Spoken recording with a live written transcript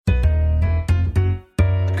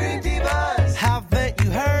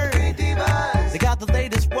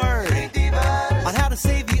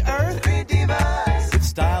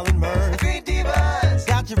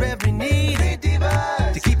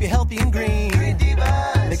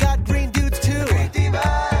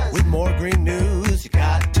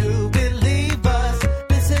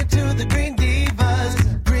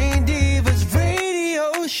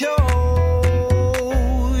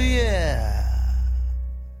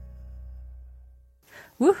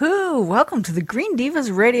Woohoo! Welcome to the Green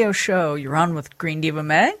Divas radio show. You're on with Green Diva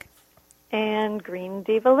Meg. And Green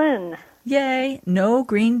Diva Lynn. Yay! No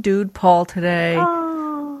Green Dude Paul today.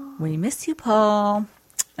 Oh. We miss you, Paul.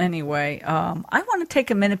 Anyway, I want to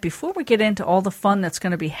take a minute before we get into all the fun that's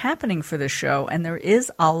going to be happening for this show, and there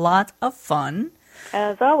is a lot of fun.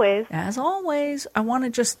 As always. As always, I want to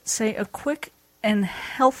just say a quick and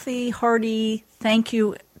healthy, hearty thank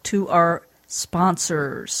you to our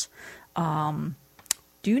sponsors.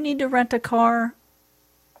 Do you need to rent a car?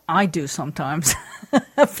 I do sometimes,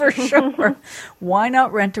 for sure. Why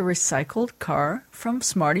not rent a recycled car from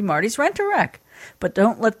Smarty Marty's Rent-A-Wreck? But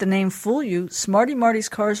don't let the name fool you. Smarty Marty's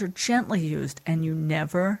cars are gently used, and you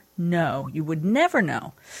never know. You would never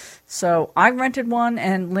know. So I rented one,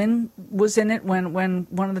 and Lynn was in it when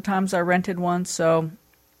one of the times I rented one. So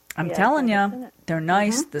I'm telling you, they're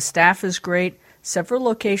nice. Mm-hmm. The staff is great. Several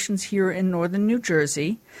locations here in northern New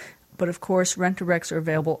Jersey. But, of course, Rent-A-Wrecks are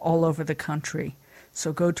available all over the country.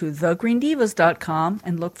 So go to thegreendivas.com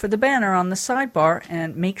and look for the banner on the sidebar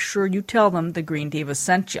and make sure you tell them the Green Divas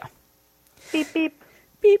sent you. Beep, beep.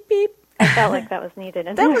 Beep, beep. I felt like that was needed.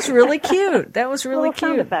 That was really cute. That was really cute.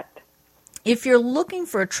 Sound effect. If you're looking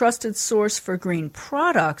for a trusted source for green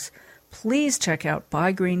products, please check out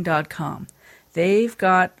buygreen.com. They've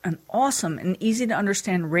got an awesome and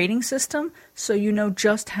easy-to-understand rating system so you know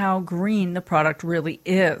just how green the product really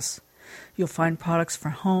is. You'll find products for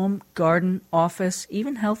home, garden, office,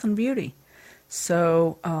 even health and beauty.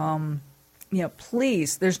 So,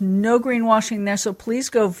 please, there's no greenwashing there, so please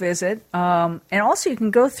go visit. And also you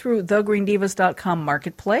can go through thegreendivas.com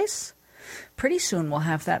marketplace. Pretty soon we'll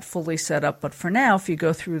have that fully set up, but for now, if you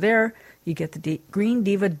go through there, you get the Green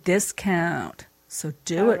Diva discount. So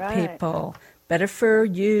do it, people. Better for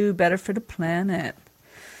you, better for the planet.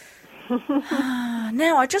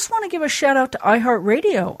 Now, I just want to give a shout out to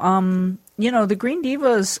iHeartRadio. The Green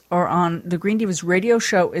Divas are on, the Green Divas radio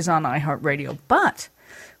show is on iHeartRadio, but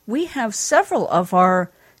we have several of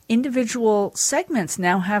our individual segments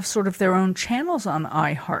now have sort of their own channels on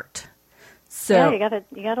iHeart. So yeah,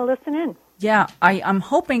 you gotta listen in. Yeah, I'm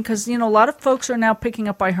hoping because, a lot of folks are now picking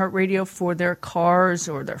up iHeartRadio for their cars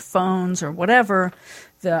or their phones or whatever,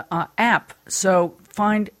 the app. So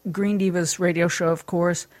find Green Divas radio show, of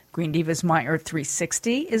course. Green Divas My Earth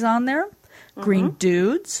 360 is on there. Mm-hmm. Green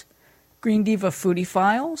Dudes, Green Diva Foodie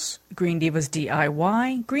Files, Green Divas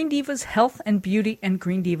DIY, Green Divas Health and Beauty, and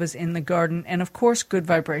Green Divas in the Garden, and, of course, Good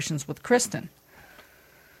Vibrations with Kristen.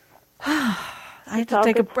 I had to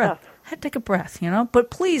take a breath.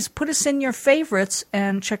 But please put us in your favorites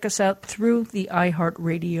and check us out through the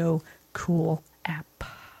iHeartRadio Cool app.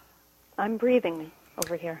 I'm breathing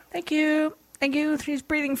over here. Thank you. She's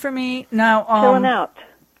breathing for me. Now, chilling out.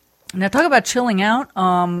 Now, talk about chilling out.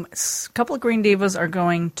 A couple of Green Divas are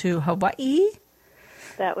going to Hawaii.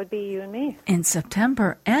 That would be you and me. In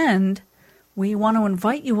September. And we want to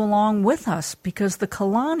invite you along with us because the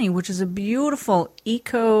Kalani, which is a beautiful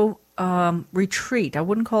eco retreat. I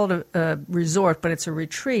wouldn't call it a resort, but it's a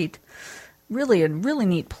retreat. Really, a really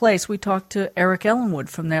neat place. We talked to Eric Ellenwood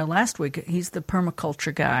from there last week. He's the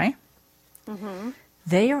permaculture guy. Mm-hmm.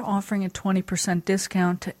 They are offering a 20%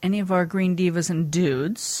 discount to any of our Green Divas and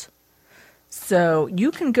Dudes. So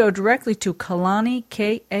you can go directly to Kalani,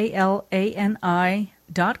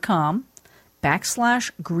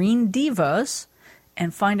 KALANI.com/Green Divas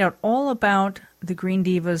and find out all about the Green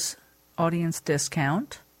Divas audience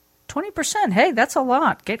discount. 20%. Hey, that's a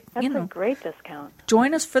lot. That's a great discount.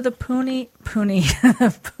 Join us for the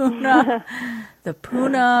the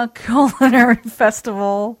Puna Culinary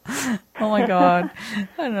Festival. Oh my God. I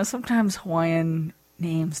don't know. Sometimes Hawaiian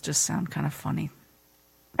names just sound kind of funny.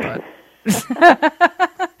 But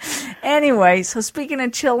anyway, so speaking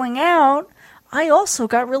of chilling out, I also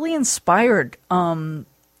got really inspired. I've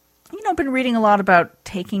been reading a lot about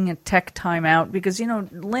taking a tech time out because,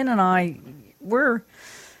 Lynn and I, we're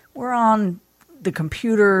on the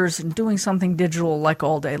computers and doing something digital like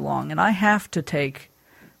all day long, and I have to take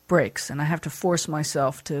breaks, and I have to force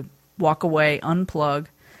myself to walk away, unplug.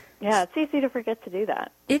 Yeah, it's easy to forget to do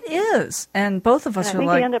that. It is, and both of us are like...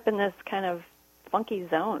 I think you end up in this kind of funky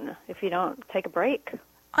zone if you don't take a break.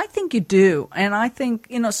 I think you do, and I think,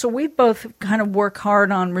 so we both kind of work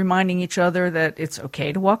hard on reminding each other that it's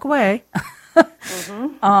okay to walk away.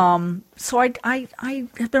 Mm-hmm. So I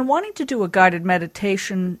have been wanting to do a guided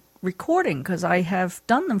meditation recording because I have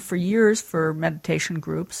done them for years for meditation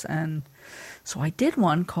groups, and so I did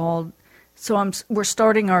one called. So we're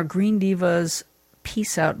starting our Green Divas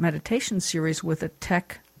Peace Out meditation series with a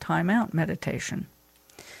tech timeout meditation,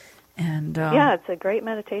 and yeah, it's a great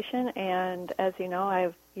meditation. And as you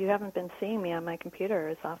know, you haven't been seeing me on my computer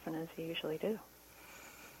as often as you usually do.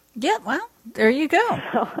 Yeah, well, there you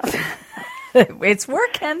go. It's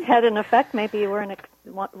working. Had an effect maybe you weren't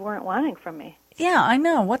wanting from me. Yeah, I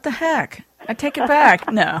know. What the heck? I take it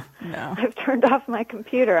back. No. I've turned off my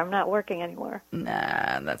computer. I'm not working anymore.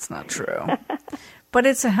 Nah, that's not true. But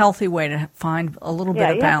it's a healthy way to find a little bit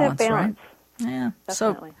of balance, balance, right? Yeah.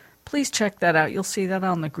 Definitely. So please check that out. You'll see that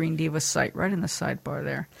on the Green Divas site, right in the sidebar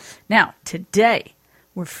there. Now, today,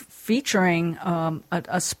 we're featuring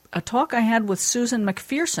a talk I had with Susan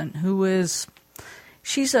McPherson, who is...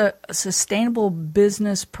 She's a sustainable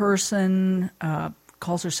business person,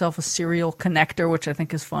 calls herself a serial connector, which I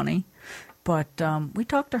think is funny. But we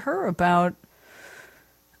talked to her about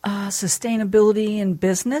sustainability in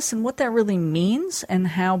business and what that really means and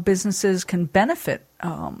how businesses can benefit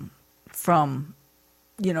from,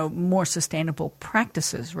 more sustainable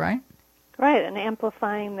practices, right? Right, and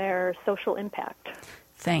amplifying their social impact.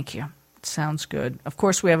 Thank you. Sounds good. Of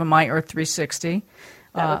course, we have a My Earth 360.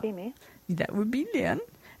 That would be me. That would be Lynn.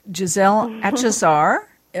 Giselle Achazar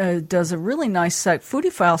does a really nice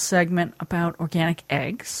Foodie File segment about organic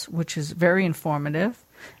eggs, which is very informative.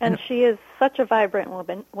 And she is such a vibrant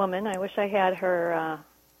woman. I wish I had her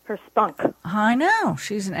spunk. I know.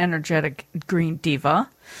 She's an energetic green diva.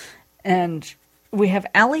 And we have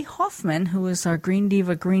Allie Hoffman, who is our Green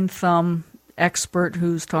Diva Green Thumb expert,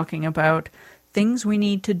 who's talking about things we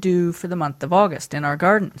need to do for the month of August in our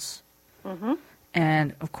gardens. Mm-hmm.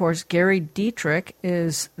 And, of course, Gary Dietrich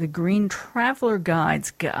is the Green Traveler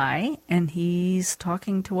Guides guy, and he's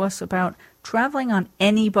talking to us about traveling on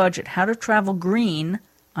any budget, how to travel green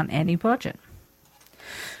on any budget.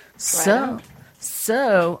 So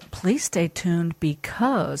please stay tuned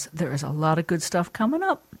because there is a lot of good stuff coming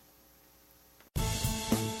up.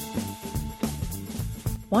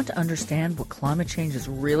 Want to understand what climate change is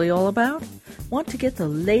really all about? Want to get the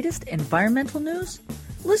latest environmental news?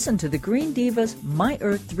 Listen to the Green Divas My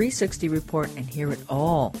Earth 360 report and hear it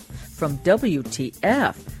all. From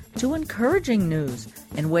WTF to encouraging news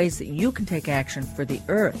and ways that you can take action for the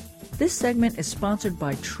Earth. This segment is sponsored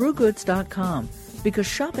by TrueGoods.com because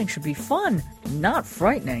shopping should be fun, not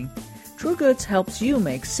frightening. True Goods helps you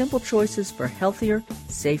make simple choices for healthier,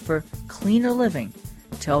 safer, cleaner living.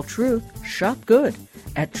 Tell truth, shop good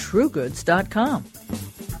at TrueGoods.com.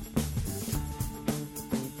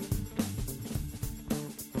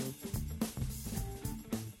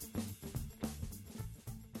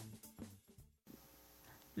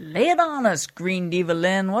 Lay it on us, Green Diva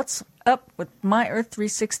Lynn. What's up with My Earth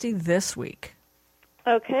 360 this week?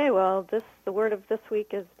 Okay, well, the word of this week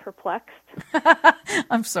is perplexed.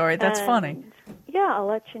 I'm sorry, that's funny. Yeah, I'll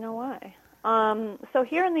let you know why. So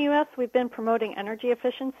here in the U.S., we've been promoting energy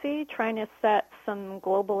efficiency, trying to set some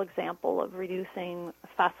global example of reducing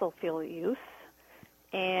fossil fuel use.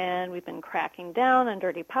 And we've been cracking down on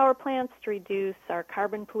dirty power plants to reduce our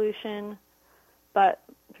carbon pollution. But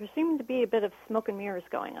there seems to be a bit of smoke and mirrors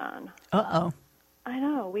going on. Uh-oh. I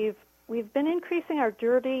know. We've been increasing our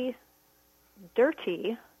dirty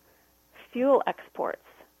fuel exports,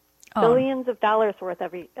 billions of dollars worth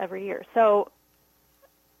every year. So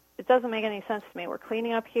it doesn't make any sense to me. We're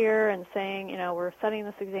cleaning up here and saying, we're setting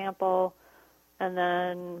this example, and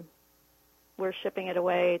then we're shipping it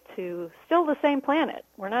away to still the same planet.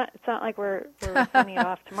 It's not like we're sending it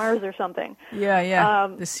off to Mars or something. Yeah.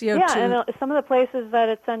 The CO2. Yeah, and some of the places that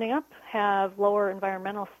it's ending up have lower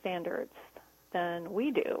environmental standards than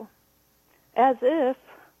we do. As if.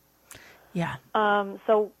 Yeah.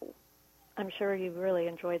 So I'm sure you really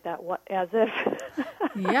enjoyed that. What? As if.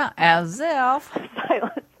 Yeah, as if.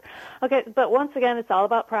 Silence. Okay, but once again, it's all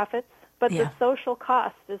about profits, but the social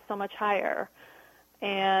cost is so much higher.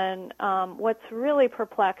 And what's really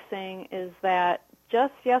perplexing is that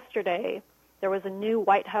just yesterday there was a new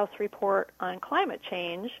White House report on climate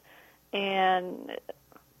change, and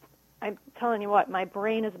I'm telling you what, my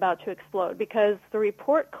brain is about to explode because the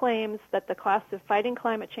report claims that the cost of fighting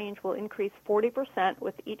climate change will increase 40%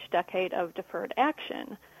 with each decade of deferred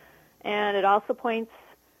action. And it also points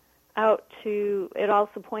to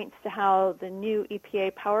how the new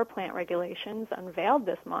EPA power plant regulations unveiled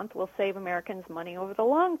this month will save Americans money over the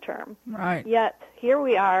long term. Right. Yet here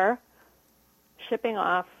we are shipping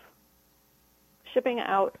out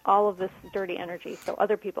all of this dirty energy so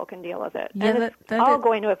other people can deal with it. Yeah, and it's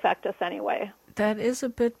going to affect us anyway. That is a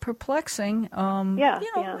bit perplexing. Yeah.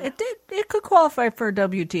 It could qualify for a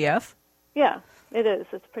WTF. Yeah, it is.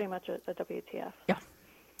 It's pretty much a WTF. Yeah.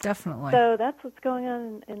 Definitely. So that's what's going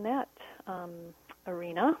on in that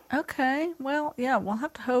arena. Okay. Well, yeah, we'll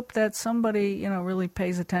have to hope that somebody, really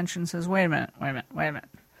pays attention and says, wait a minute.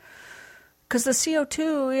 Because the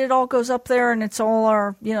CO2, it all goes up there and it's all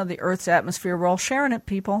our, the Earth's atmosphere. We're all sharing it,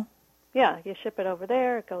 people. yeah, you ship it over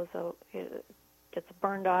there. It gets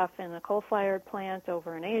burned off in a coal-fired plant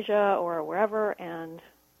over in Asia or wherever, and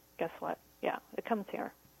guess what? Yeah, it comes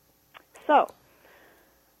here. So,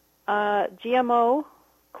 GMO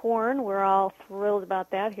corn, we're all thrilled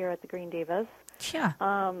about that here at the Green Divas. Yeah.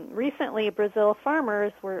 Recently, Brazil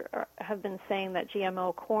farmers have been saying that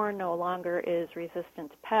GMO corn no longer is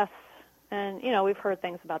resistant to pests, and we've heard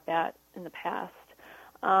things about that in the past.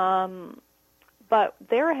 But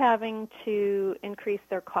they're having to increase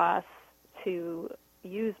their costs to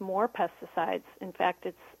use more pesticides. In fact,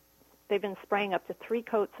 they've been spraying up to 3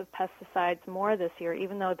 coats of pesticides more this year,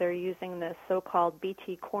 even though they're using the so-called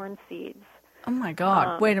BT corn seeds. Oh my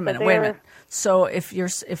God! Wait a minute. So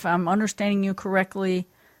if I'm understanding you correctly,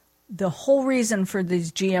 the whole reason for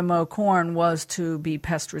these GMO corn was to be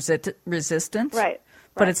pest resistant, right?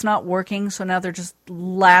 But it's not working, so now they're just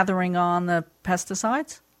lathering on the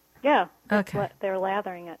pesticides. Yeah. Okay. They're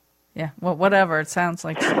lathering it. Yeah. Well, whatever. It sounds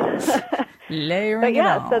like layering but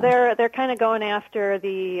yeah, it on. So they're kind of going after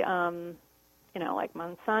the like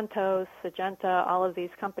Monsanto, Syngenta, all of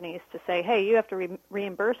these companies to say, hey, you have to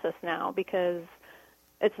reimburse us now because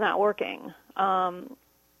it's not working. And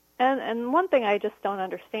one thing I just don't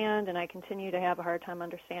understand, and I continue to have a hard time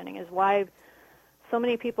understanding, is why so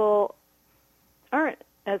many people aren't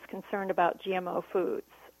as concerned about GMO foods.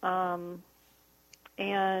 And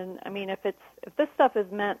I mean, if this stuff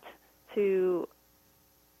is meant to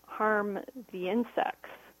harm the insects,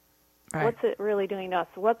 right, what's it really doing to us?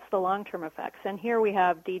 What's the long-term effects? And here we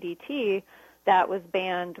have DDT that was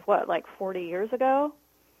banned, 40 years ago?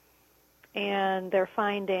 And they're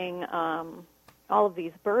finding all of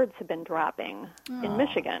these birds have been dropping in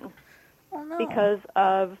Michigan because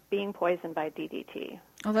of being poisoned by DDT.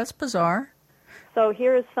 Oh, that's bizarre. So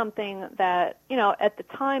here's something that, at the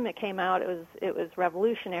time it came out, it was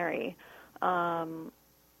revolutionary.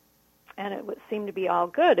 And it seemed to be all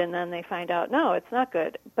good, and then they find out, no, it's not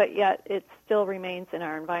good. But yet it still remains in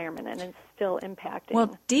our environment, and it's still impacting.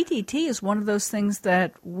 Well, DDT is one of those things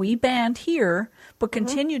that we banned here, but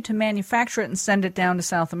continued to manufacture it and send it down to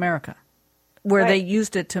South America, where they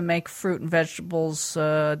used it to make fruit and vegetables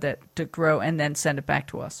to grow and then send it back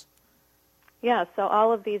to us. Yeah, so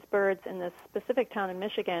all of these birds in this specific town in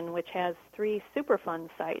Michigan, which has 3 Superfund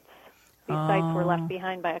sites, these sites were left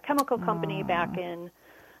behind by a chemical company back in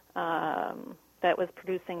that was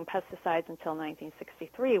producing pesticides until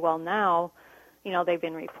 1963. Well, now, they've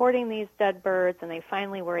been reporting these dead birds, and they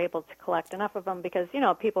finally were able to collect enough of them because,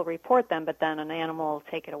 people report them, but then an animal will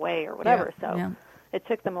take it away or whatever. It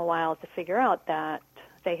took them a while to figure out that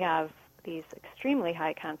they have these extremely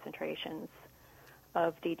high concentrations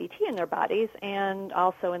of DDT in their bodies and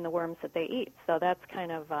also in the worms that they eat. So that's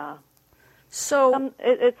kind of...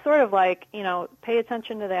 it's sort of like, pay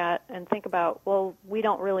attention to that and think about, well, we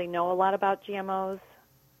don't really know a lot about GMOs.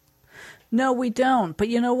 No, we don't. But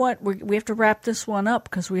you know what? We have to wrap this one up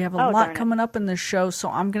because we have a lot coming up in this show. So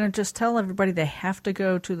I'm going to just tell everybody they have to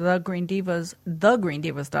go to The Green Divas,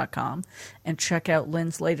 thegreendivas.com, and check out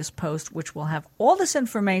Lynn's latest post, which will have all this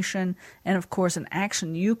information and, of course, an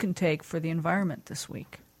action you can take for the environment this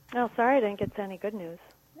week. Oh, sorry I didn't get to any good news.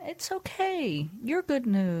 It's okay. You're good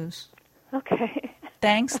news. Okay.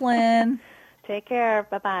 Thanks, Lynn. Take care.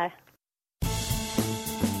 Bye-bye.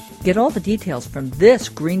 Get all the details from this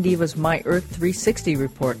Green Divas My Earth 360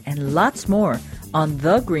 report and lots more on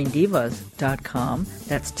thegreendivas.com.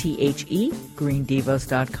 That's THE,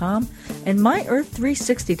 greendivas.com, and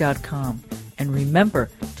myearth360.com. And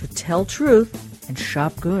remember to tell truth and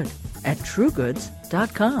shop good at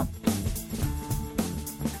truegoods.com.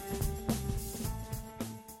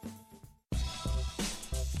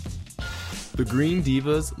 The Green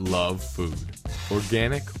Divas love food.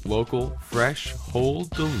 Organic, local, fresh, whole,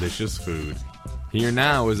 delicious food. Here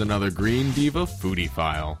now is another Green Diva Foodie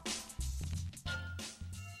File.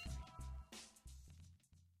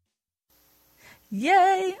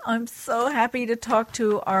 Yay! I'm so happy to talk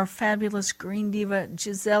to our fabulous Green Diva,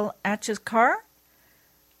 Giselle Achikar.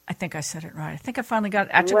 I think I said it right. I think I finally got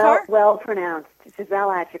Achikar. Well pronounced. Giselle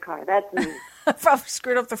Achikar. That's me. I probably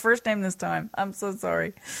screwed up the first name this time. I'm so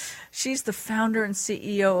sorry. She's the founder and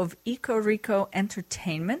CEO of Eco Rico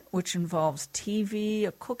Entertainment, which involves TV,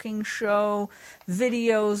 a cooking show,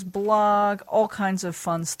 videos, blog, all kinds of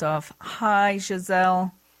fun stuff. Hi,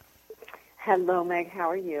 Giselle. Hello, Meg. How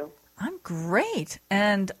are you? I'm great.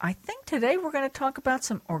 And I think today we're going to talk about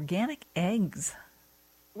some organic eggs.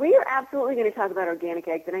 We are absolutely going to talk about organic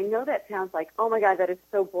eggs. And I know that sounds like, oh, my God, that is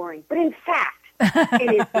so boring. But in fact,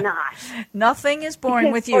 it is not. Nothing is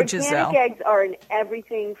boring with you, Giselle. Organic eggs are in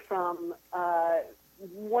everything from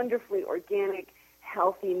wonderfully organic,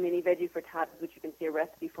 healthy mini veggie frittatas, which you can see a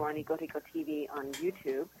recipe for on Egotico TV on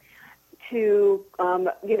YouTube, to,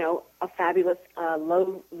 a fabulous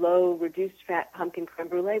low reduced fat pumpkin creme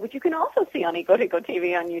brulee, which you can also see on Egotico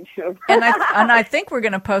TV on YouTube. and I think we're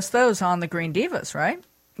going to post those on the Green Divas, right?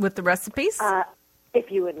 With the recipes?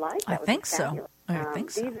 If you would like. I think so.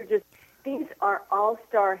 These are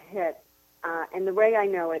all-star hits. And the way I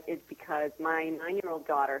know it is because my 9-year-old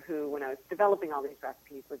daughter, who, when I was developing all these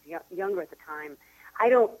recipes, was younger at the time, I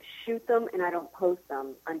don't shoot them and I don't post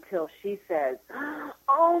them until she says,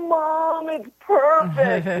 "Oh, Mom, it's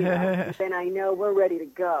perfect." Then I know we're ready to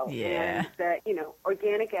go. Yeah. And,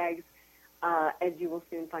 organic eggs, as you will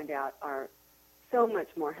soon find out, are so much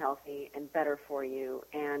more healthy and better for you,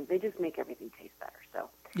 and they just make everything taste better. So,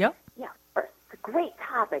 yep. Yeah, it's a great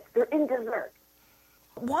topic. They're in dessert.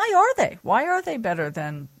 Why are they? Why are they better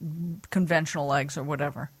than conventional eggs or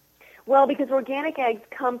whatever? Well, because organic eggs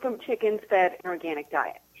come from chickens fed an organic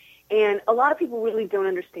diet. And a lot of people really don't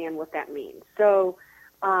understand what that means. So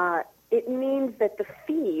it means that the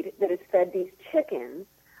feed that is fed these chickens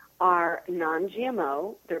are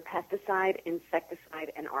non-GMO. They're pesticide,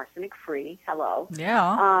 insecticide, and arsenic-free. Hello.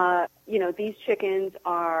 Yeah. These chickens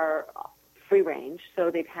are free-range, so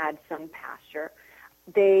they've had some pasture.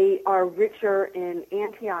 They are richer in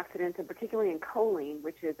antioxidants, and particularly in choline,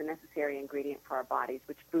 which is a necessary ingredient for our bodies,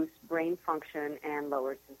 which boosts brain function and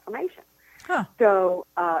lowers inflammation. Huh. So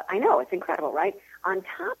I know, it's incredible, right? On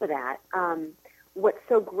top of that, what's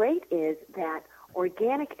so great is that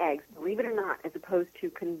organic eggs, believe it or not, as opposed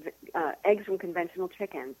to eggs from conventional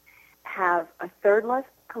chickens, have 1/3 less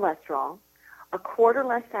cholesterol, 1/4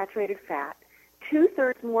 less saturated fat,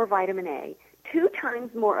 2/3 more vitamin A, 2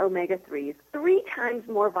 times more omega-3s, 3 times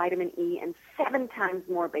more vitamin E, and 7 times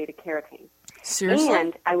more beta-carotene. Seriously?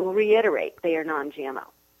 And I will reiterate, they are non-GMO.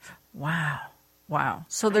 Wow.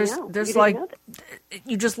 So there's like,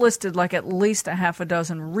 you just listed like at least a half a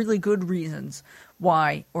dozen really good reasons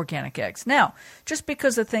why organic eggs. Now, just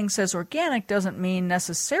because the thing says organic doesn't mean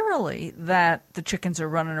necessarily that the chickens are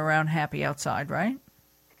running around happy outside, right?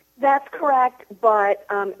 That's correct, but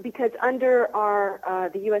because under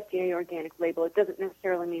the USDA organic label, it doesn't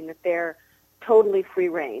necessarily mean that they're totally free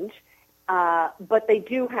range. But they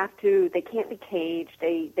can't be caged.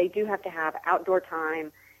 They do have to have outdoor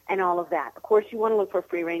time and all of that. Of course, you want to look for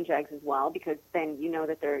free range eggs as well, because then you know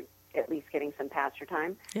that they're at least getting some pasture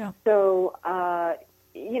time. Yeah. So, I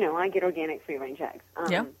get organic free range eggs.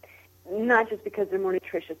 Not just because they're more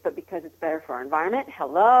nutritious, but because it's better for our environment.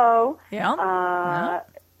 Hello. Yeah.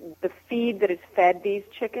 The feed that is fed these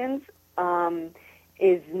chickens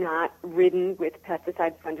is not ridden with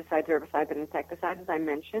pesticides, fungicides, herbicides, and insecticides, as I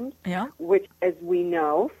mentioned. Yeah. Which, as we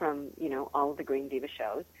know from all of the Green Diva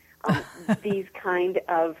shows, these kind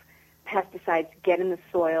of pesticides get in the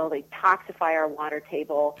soil. They toxify our water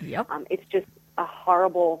table. Yep. It's just a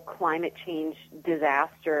horrible climate change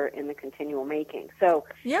disaster in the continual making. So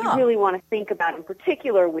you really want to think about, in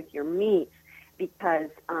particular, with your meats, because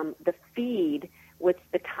the feed.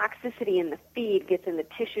 The toxicity in the feed gets in the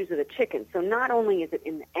tissues of the chicken. So not only is it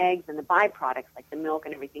in the eggs and the byproducts like the milk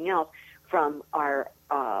and everything else from our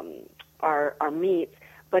meats,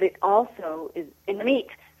 but it also is in the meat.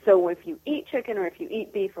 So if you eat chicken or if you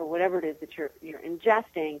eat beef or whatever it is that you're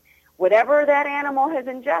ingesting, whatever that animal has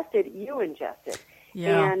ingested, you ingested.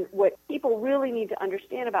 Yeah. And what people really need to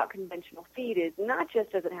understand about conventional feed is not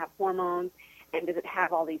just does it have hormones and does it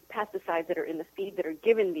have all these pesticides that are in the feed that are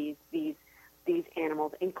given these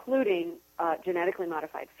animals, including genetically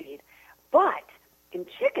modified feed. But in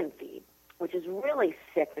chicken feed, which is really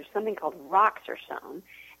sick, there's something called roxarsone.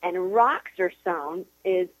 And roxarsone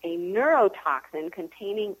is a neurotoxin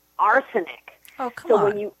containing arsenic. Oh, come so on.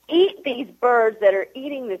 when you eat these birds that are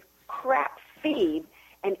eating this crap feed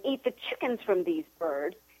and eat the chickens from these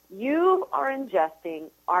birds, you are ingesting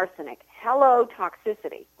arsenic. Hello,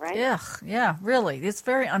 toxicity, right? Yeah, really. It's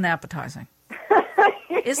very unappetizing.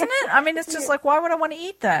 Isn't it? I mean, it's just like, why would I want to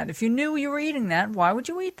eat that? If you knew you were eating that, why would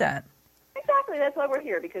you eat that? Exactly. That's why we're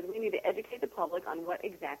here, because we need to educate the public on what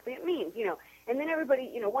exactly it means. And then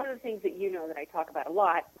everybody, one of the things that that I talk about a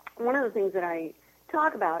lot, one of the things that I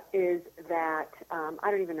talk about is that,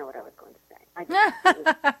 I don't even know what I was going to say. I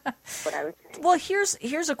just what I was saying. Well,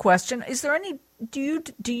 here's a question. Is there any, do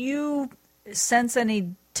you sense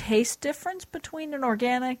any taste difference between an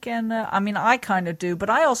organic and, I kind of do, but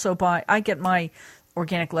I get my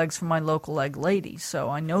organic legs from my local egg lady, so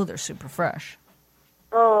I know they're super fresh.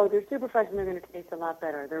 Oh, they're super fresh, and they're going to taste a lot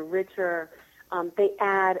better. They're richer. They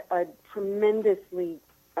add a tremendously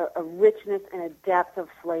a richness and a depth of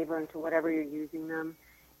flavor into whatever you're using them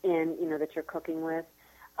in, that you're cooking with.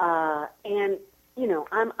 And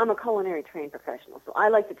I'm a culinary trained professional, so I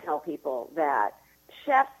like to tell people that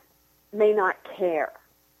chefs may not care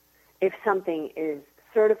if something is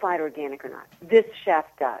certified organic or not. This chef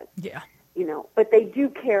does. Yeah. But they do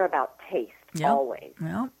care about taste always.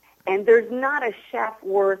 Yeah. And there's not a chef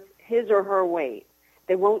worth his or her weight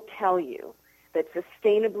that won't tell you that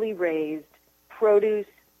sustainably raised produce,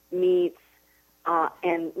 meats,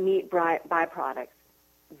 and meat byproducts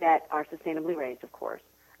that are sustainably raised, of course,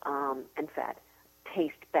 and fed,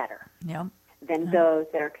 taste better than those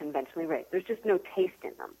that are conventionally raised. There's just no taste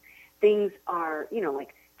in them. Things are,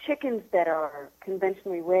 like chickens that are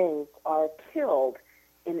conventionally raised are killed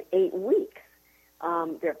in 8 weeks.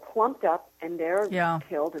 They're clumped up and they're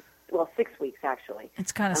killed, 6 weeks actually.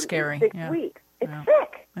 It's kind of scary. 6 weeks. It's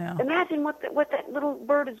sick. Yeah. Imagine what that little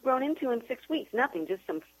bird has grown into in 6 weeks. Nothing, just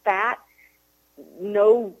some fat,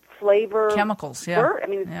 no flavor. Chemicals, bird. I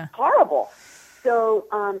mean, it's horrible. So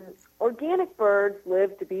organic birds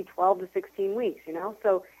live to be 12 to 16 weeks,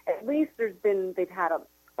 So at least they've had a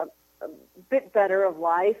bit better of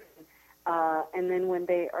life. And then when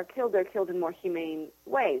they are killed, they're killed in more humane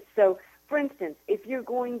ways. So, for instance, if you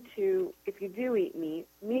do eat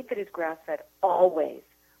meat that is grass-fed always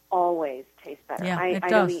tastes better. Yeah, I does.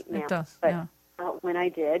 don't eat now, it does. but when I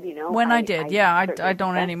did, I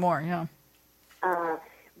don't anymore. Yeah.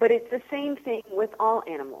 But it's the same thing with all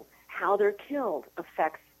animals. How they're killed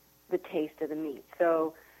affects the taste of the meat.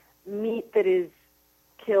 So, meat that is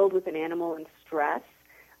killed with an animal in stress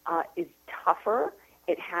is tougher.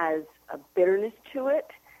 It has a bitterness to it.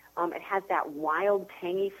 It has that wild,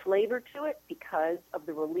 tangy flavor to it because of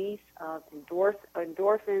the release of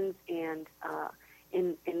endorphins and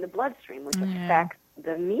in the bloodstream, which affects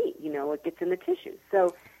the meat. It gets in the tissues.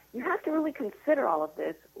 So you have to really consider all of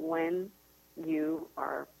this when you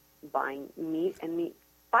are buying meat and meat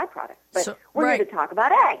byproducts. But we're here to talk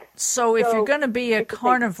about eggs. So if you're going to be a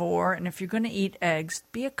carnivore and if you're going to eat eggs,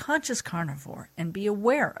 be a conscious carnivore and be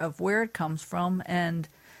aware of where it comes from and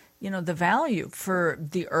the value for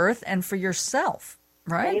the earth and for yourself,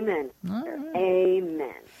 right? Amen. Right.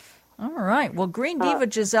 Amen. All right. Well, Green Diva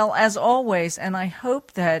Giselle, as always, and I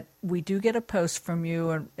hope that we do get a post from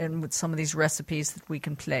you and with some of these recipes that we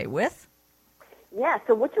can play with. Yeah,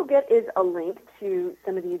 so what you'll get is a link to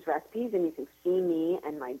some of these recipes, and you can see me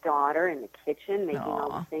and my daughter in the kitchen making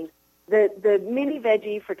all these things. The mini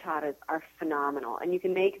veggie frittatas are phenomenal, and you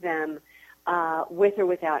can make them with or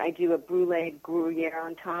without. I do a brulee Gruyere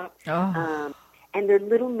on top. And they're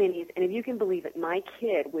little minis, and if you can believe it, my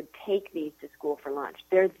kid would take these to school for lunch.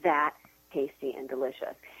 They're that tasty and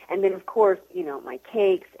delicious. And then, of course, my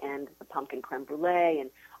cakes and the pumpkin creme brulee and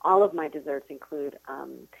all of my desserts include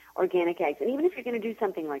organic eggs. And even if you're going to do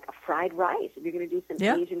something like a fried rice, if you're going to do some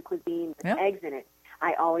Asian cuisine with eggs in it,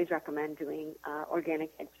 I always recommend doing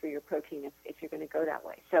organic eggs for your protein if you're going to go that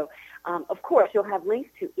way. So, of course, you'll have links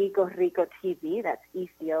to Eco Rico TV. That's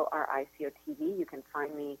ECORICO TV. You can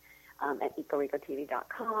find me at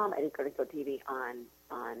EcoRicoTV.com, at Eco Rico TV on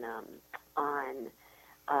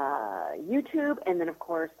YouTube, and then, of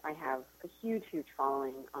course, I have a huge, huge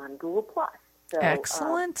following on Google+. So,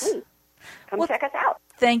 excellent. Please, come check us out.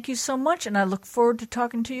 Thank you so much, and I look forward to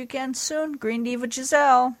talking to you again soon. Green Diva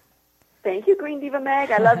Giselle. Thank you, Green Diva Meg.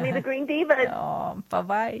 I love me the Green Divas.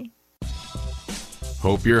 Bye-bye.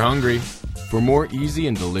 Hope you're hungry. For more easy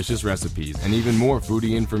and delicious recipes and even more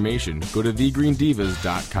foodie information, go to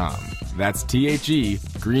thegreendivas.com. That's THE,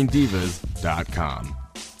 greendivas.com.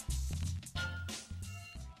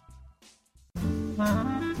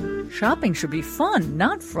 Shopping should be fun,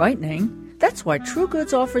 not frightening. That's why True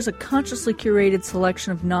Goods offers a consciously curated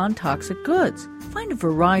selection of non-toxic goods. Find a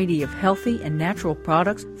variety of healthy and natural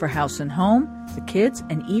products for house and home, the kids,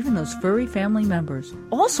 and even those furry family members.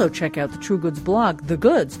 Also check out the True Goods blog, The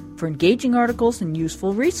Goods, for engaging articles and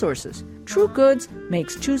useful resources. True Goods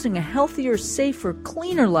makes choosing a healthier, safer,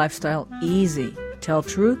 cleaner lifestyle easy. Tell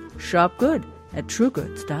truth, shop good at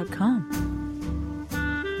truegoods.com.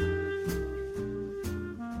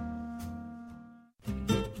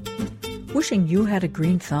 Wishing you had a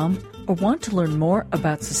green thumb or want to learn more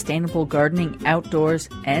about sustainable gardening outdoors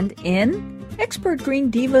and in? Expert green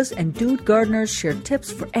divas and dude gardeners share tips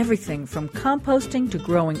for everything from composting to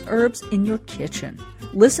growing herbs in your kitchen.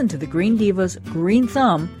 Listen to the Green Divas Green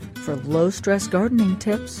Thumb for low-stress gardening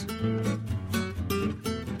tips.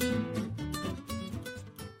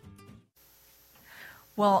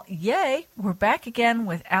 Well, yay, we're back again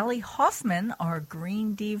with Allie Hoffman, our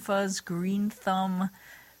Green Divas Green Thumb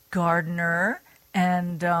gardener,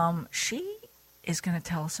 and she is going to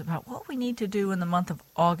tell us about what we need to do in the month of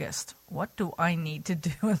August. What do I need to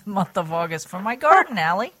do in the month of August for my garden,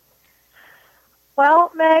 Allie?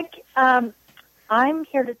 Well, Meg, I'm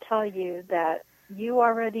here to tell you that you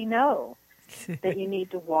already know that you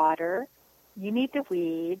need to water, you need to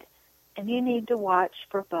weed, and you need to watch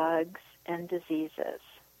for bugs and diseases.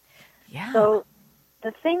 Yeah. So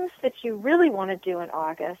the things that you really want to do in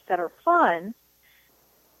August that are fun,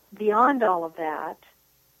 beyond all of that,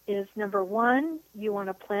 is number one, you want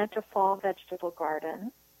to plant a fall vegetable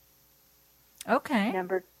garden. Okay.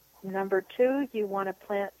 Number two, you want to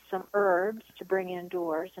plant some herbs to bring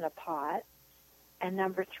indoors in a pot. And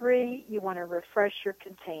number three, you want to refresh your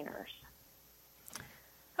containers.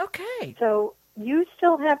 Okay. So you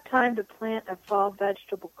still have time to plant a fall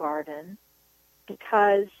vegetable garden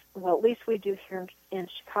because, well, at least we do here in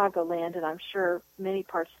Chicagoland, and I'm sure many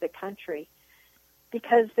parts of the country,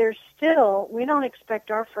 because we don't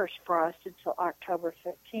expect our first frost until October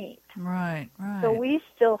 15th. Right. So we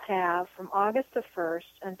still have, from August the 1st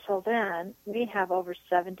until then, we have over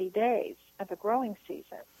 70 days of a growing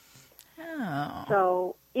season. Oh.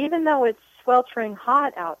 So even though it's sweltering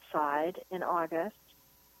hot outside in August,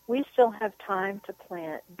 we still have time to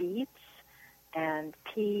plant beets and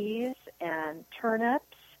peas and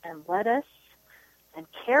turnips and lettuce and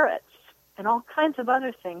carrots and all kinds of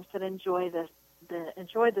other things that enjoy this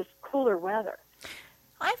cooler weather.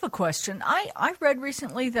 I have a question. I read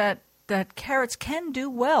recently that carrots can do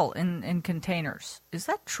well in containers. Is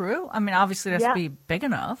that true? I mean, obviously it has to be big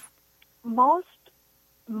enough. Most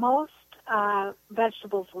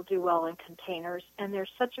vegetables will do well in containers, and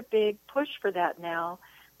there's such a big push for that now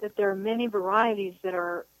that there are many varieties that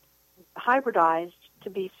are hybridized to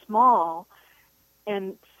be small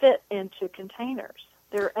and fit into containers.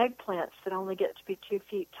 There are eggplants that only get to be 2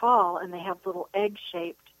 feet tall, and they have little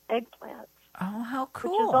egg-shaped eggplants. Oh, how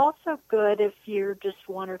cool. Which is also good if you're just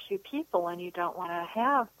one or two people and you don't want to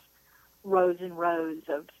have rows and rows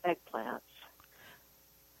of eggplants.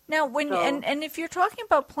 Now, and if you're talking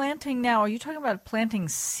about planting now, are you talking about planting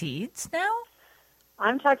seeds now?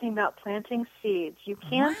 I'm talking about planting seeds. You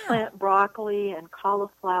can plant broccoli and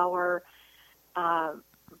cauliflower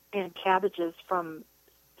and cabbages from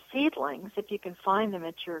seedlings if you can find them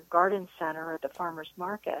at your garden center or the farmer's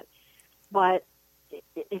market. But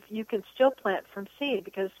if you can still plant from seed,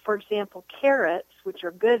 because, for example, carrots, which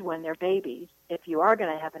are good when they're babies, if you are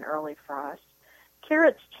going to have an early frost,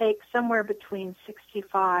 carrots take somewhere between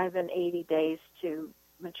 65 and 80 days to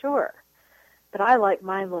mature. But I like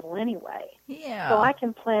mine little anyway. Yeah. So I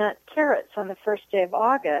can plant carrots on the first day of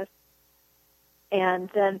August and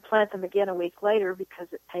then plant them again a week later because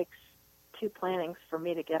it takes 2 plantings for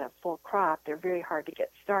me to get a full crop. They're very hard to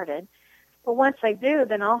get started. But once I do,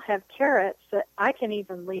 then I'll have carrots that I can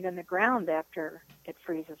even leave in the ground after it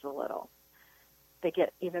freezes a little. They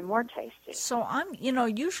get even more tasty. So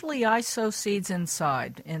usually I sow seeds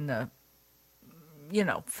inside in the,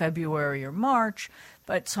 February or March,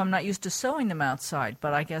 but so I'm not used to sowing them outside.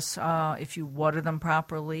 But I guess if you water them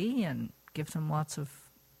properly and give them lots of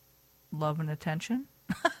love and attention.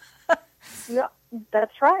 Yeah,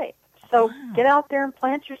 that's right. So get out there and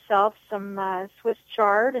plant yourself some Swiss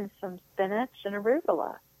chard and some spinach and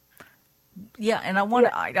arugula. Yeah, and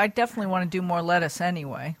I definitely want to do more lettuce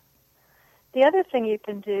anyway. The other thing you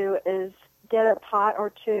can do is get a pot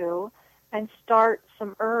or two and start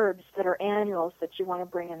some herbs that are annuals that you want to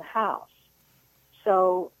bring in the house.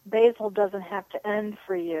 So basil doesn't have to end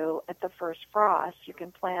for you at the first frost. You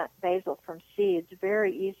can plant basil from seeds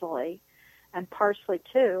very easily, and parsley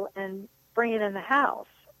too, and bring it in the house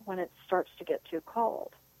when it starts to get too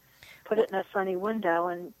cold. Put it in a sunny window,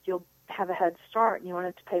 and you'll have a head start, and you won't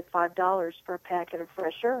have to pay $5 for a packet of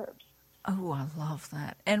fresh herbs. Oh, I love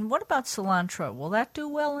that. And what about cilantro? Will that do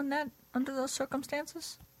well under those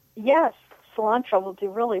circumstances? Yes, cilantro will do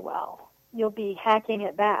really well. You'll be hacking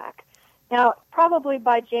it back. Now, probably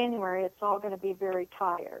by January, it's all going to be very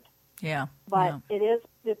tired. Yeah. But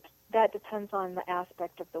that depends on the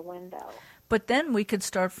aspect of the window. But then we could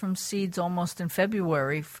start from seeds almost in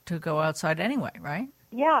February to go outside anyway, right?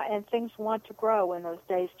 Yeah, and things want to grow when those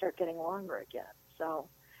days start getting longer again. So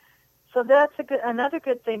that's another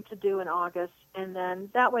good thing to do in August, and then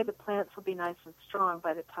that way the plants will be nice and strong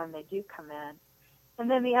by the time they do come in. And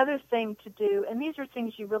then the other thing to do, and these are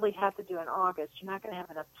things you really have to do in August. You're not going to have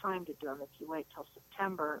enough time to do them if you wait till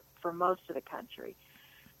September for most of the country.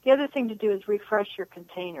 The other thing to do is refresh your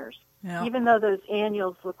containers. Yeah. Even though those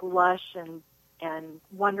annuals look lush and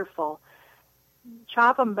wonderful,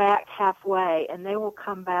 chop them back halfway, and they will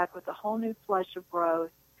come back with a whole new flush of growth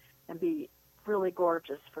and be really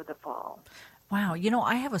gorgeous for the fall. Wow.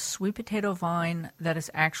 I have a sweet potato vine that is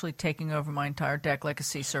actually taking over my entire deck like a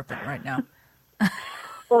sea serpent right now.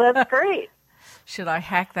 Well, that's great. Should I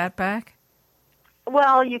hack that back?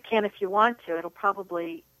 Well, you can if you want to. It'll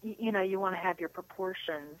probably you want to have your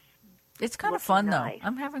proportions. It's kind of fun, nice. though.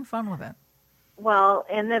 I'm having fun with it. Well,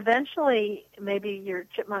 and eventually maybe your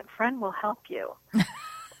chipmunk friend will help you.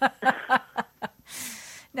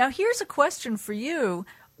 Now, here's a question for you.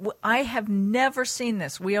 I have never seen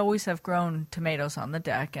this. We always have grown tomatoes on the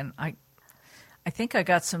deck, and I think I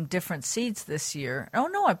got some different seeds this year. Oh,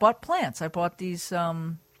 no, I bought plants. I bought these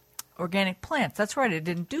organic plants. That's right, I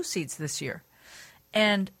didn't do seeds this year.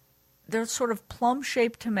 And they're sort of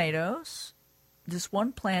plum-shaped tomatoes, this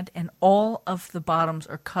one plant, and all of the bottoms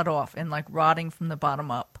are cut off and like rotting from the bottom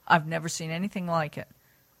up. I've never seen anything like it.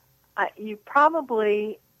 You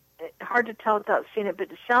probably, hard to tell without seeing it,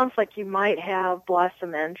 but it sounds like you might have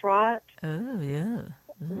blossom end rot. Oh, yeah.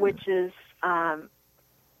 Which is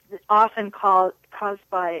often caused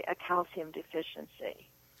by a calcium deficiency.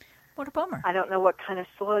 What a bummer. I don't know what kind of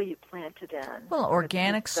soil you planted in. Well,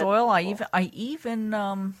 organic soil. I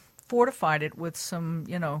even fortified it with some,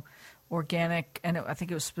 organic, and I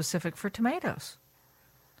think it was specific for tomatoes.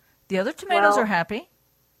 The other tomatoes are happy.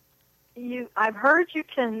 I've heard you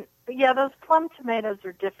can. Yeah, those plum tomatoes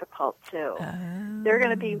are difficult too. They're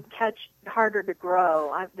going to be harder to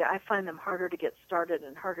grow. I find them harder to get started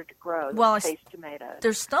and harder to grow than taste tomatoes.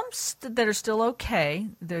 There's some that are still okay.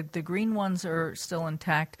 The green ones are still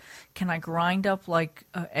intact. Can I grind up like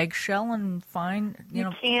eggshell and find?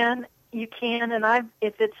 You can, and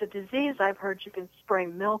if it's a disease, I've heard you can spray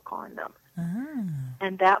milk on them,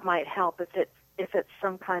 and that might help if it's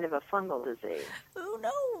some kind of a fungal disease. Oh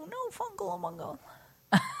no fungal among us.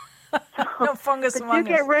 No fungus but among us.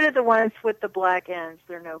 You get rid of the ones with the black ends.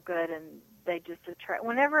 They're no good, and they just attract.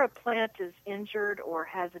 Whenever a plant is injured or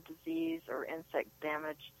has a disease or insect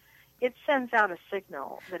damage, it sends out a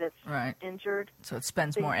signal that it's injured. So it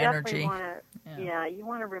spends more energy. You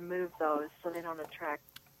want to remove those so they don't attract.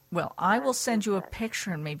 Well, I will send you a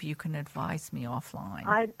picture, and maybe you can advise me offline.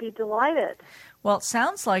 I'd be delighted. Well, it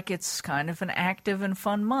sounds like it's kind of an active and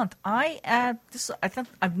fun month. I think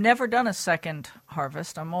I've never done a second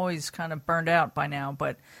harvest. I'm always kind of burned out by now,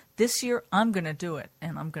 but this year I'm going to do it,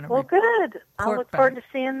 and I'm going to. Well, good. I look forward to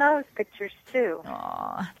seeing those pictures too.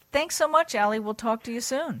 Aw, thanks so much, Allie. We'll talk to you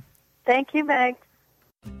soon. Thank you, Meg.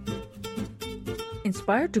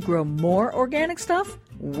 Inspired to grow more organic stuff?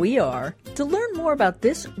 We are. To learn more about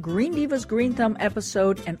this Green Divas Green Thumb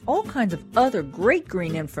episode and all kinds of other great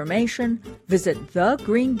green information, visit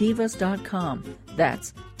thegreendivas.com.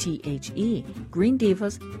 That's THE,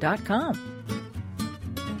 greendivas.com.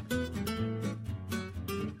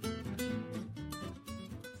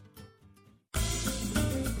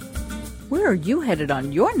 Where are you headed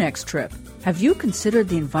on your next trip? Have you considered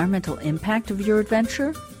the environmental impact of your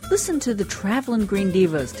adventure? Listen to the Travelin' Green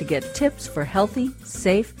Divas to get tips for healthy,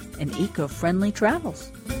 safe, and eco-friendly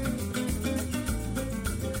travels.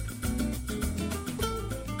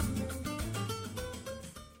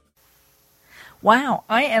 Wow,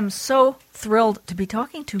 I am so thrilled to be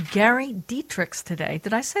talking to Gary Dietrichs today.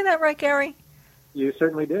 Did I say that right, Gary? You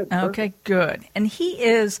certainly did. Okay, good. And he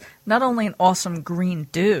is not only an awesome green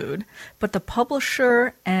dude, but the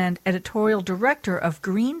publisher and editorial director of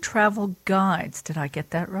Green Travel Guides. Did I get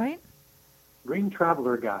that right? Green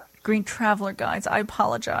Traveler Guides. Green Traveler Guides. I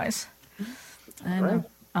apologize. Right.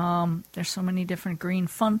 There's so many different green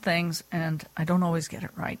fun things, and I don't always get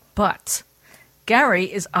it right. But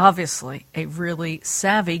Gary is obviously a really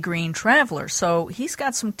savvy green traveler, so he's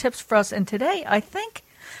got some tips for us. And today,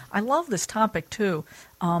 I love this topic, too.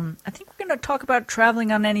 I think we're going to talk about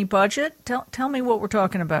traveling on any budget. Tell me what we're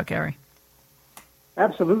talking about, Gary.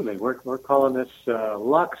 Absolutely. We're calling this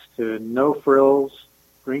Lux to No Frills,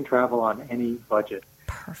 Green Travel on Any Budget.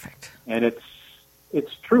 Perfect. And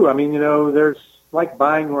it's true. I mean, there's like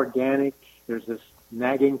buying organic, there's this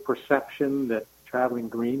nagging perception that traveling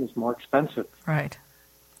green is more expensive. Right.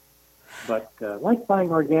 But like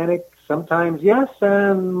buying organic, sometimes yes,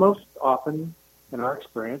 and most often, in our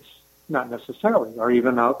experience, not necessarily, or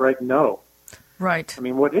even outright no. Right. I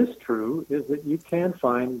mean, what is true is that you can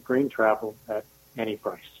find green travel at any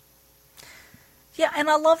price. Yeah, and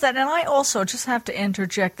I love that. And I also just have to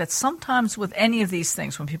interject that sometimes with any of these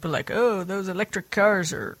things, when people are like, oh, those electric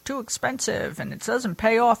cars are too expensive and it doesn't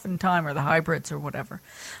pay off in time, or the hybrids or whatever,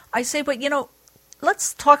 I say, but,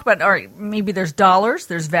 let's talk about, all right, maybe there's dollars,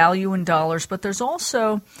 there's value in dollars, but there's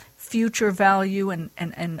also future value and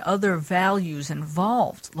other values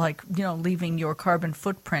involved, like, leaving your carbon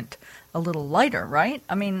footprint a little lighter, right?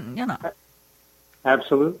 I mean,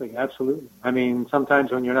 Absolutely. I mean,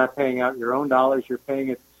 sometimes when you're not paying out your own dollars, you're paying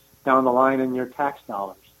it down the line in your tax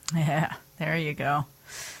dollars. Yeah, there you go.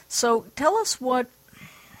 So tell us what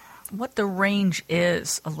the range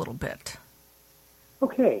is a little bit.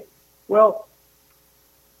 Okay. Well,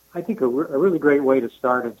 I think a really great way to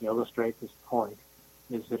start and to illustrate this point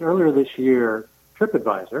is that earlier this year,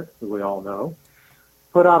 TripAdvisor, who we all know,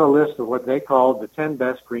 put out a list of what they called the 10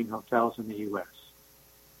 best green hotels in the U.S.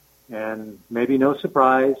 And maybe no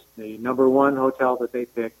surprise, the number one hotel that they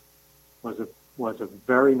picked was a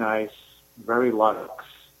very nice, very luxe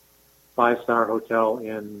 5-star hotel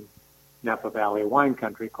in Napa Valley wine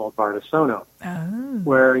country called Bardessono,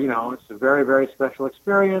 where, it's a very, very special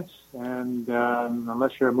experience. And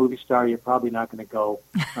unless you're a movie star, you're probably not going to go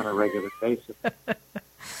on a regular basis.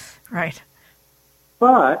 Right.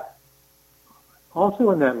 But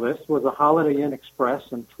also in that list was a Holiday Inn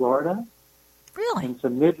Express in Florida. Really? And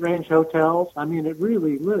some mid-range hotels. I mean, it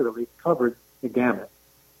really, literally covered the gamut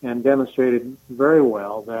and demonstrated very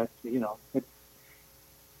well that,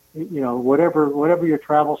 whatever your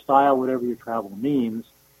travel style, whatever your travel means,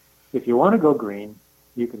 if you want to go green,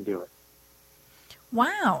 you can do it.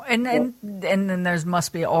 Wow. And then there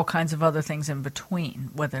must be all kinds of other things in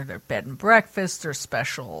between, whether they're bed and breakfast or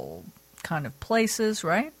special kind of places,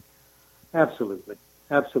 right? Absolutely.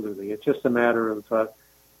 Absolutely. It's just a matter of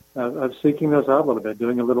seeking those out a little bit,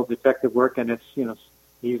 doing a little detective work, and it's,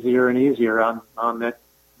 easier and easier on that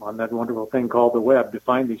wonderful thing called the web to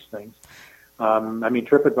find these things.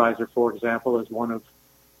 TripAdvisor, for example, is one of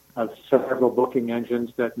several booking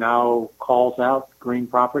engines that now calls out green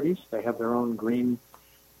properties. They have their own green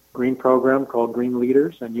program called Green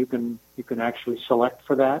Leaders, and you can actually select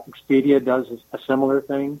for that. Expedia does a similar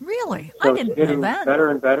thing. Really? So I didn't it's getting know that. better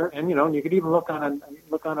and better, and you could even look on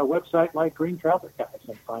a website like Green Traveler Guides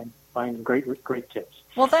and find great tips.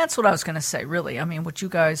 Well, that's what I was going to say, really. I mean, what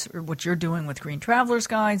you're doing with Green Traveler's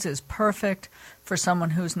Guides is perfect for someone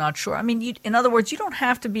who's not sure. I mean, in other words, you don't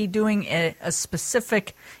have to be doing a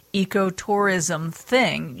specific ecotourism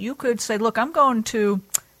thing. You could say, look, I'm going to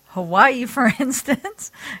Hawaii, for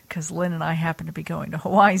instance, because Lynn and I happen to be going to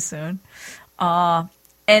Hawaii soon. And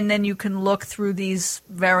then you can look through these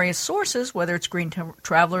various sources, whether it's Green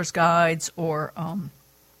Traveler's Guides or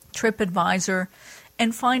TripAdvisor,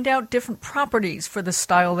 and find out different properties for the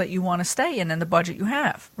style that you want to stay in and the budget you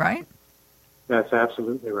have, right? That's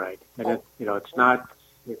absolutely right. And it's not,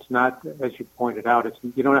 as you pointed out,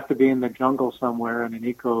 you don't have to be in the jungle somewhere in an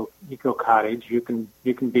eco cottage. You can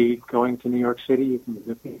be going to New York City, you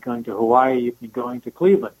can be going to Hawaii, you can be going to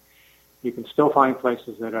Cleveland. You can still find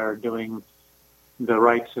places that are doing the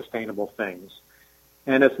right sustainable things.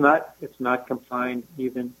 And it's not confined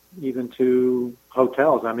even to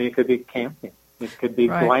hotels. I mean, it could be camping. It could be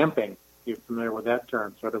glamping. You're familiar with that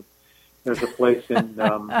term, sort of. There's a place in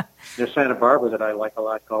near Santa Barbara that I like a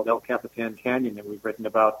lot called El Capitan Canyon that we've written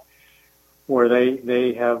about, where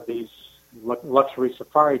they have these luxury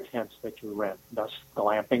safari tents that you rent. That's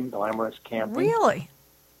glamping, glamorous camping. Really?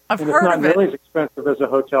 I've heard of it. It's not nearly as expensive as a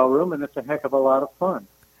hotel room, and it's a heck of a lot of fun.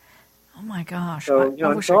 Oh my gosh! So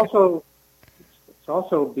it's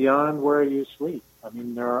also beyond where you sleep. I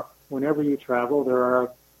mean, whenever you travel, there are.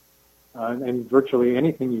 And virtually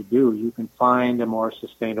anything you do, you can find a more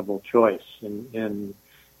sustainable choice. In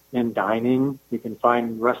dining, you can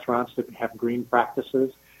find restaurants that have green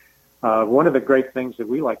practices. One of the great things that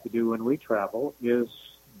we like to do when we travel is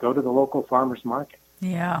go to the local farmers market.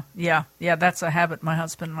 Yeah. That's a habit my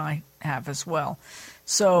husband and I have as well.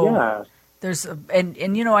 So yeah.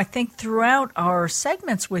 I think throughout our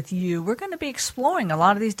segments with you, we're going to be exploring a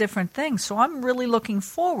lot of these different things. So I'm really looking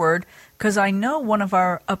forward, because I know one of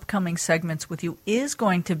our upcoming segments with you is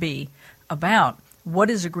going to be about what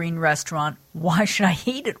is a green restaurant, why should I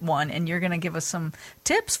eat at one, and you're going to give us some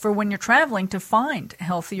tips for when you're traveling to find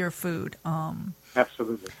healthier food.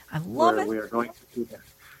 Absolutely. I love it. We are going to do that.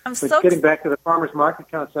 But getting back to the farmers market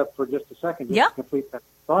concept for just a second, just to complete that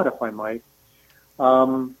thought, if I might.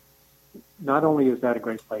 Not only is that a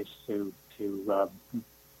great place to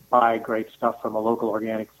buy great stuff from a local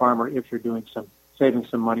organic farmer if you're saving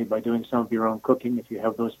some money by doing some of your own cooking, if you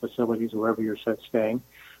have those facilities wherever you're staying.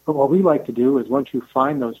 But what we like to do is once you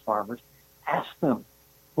find those farmers, ask them,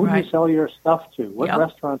 who do you sell your stuff to? What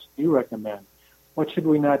restaurants do you recommend? What should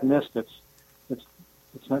we not miss that's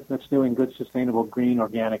doing good, sustainable, green,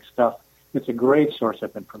 organic stuff? It's a great source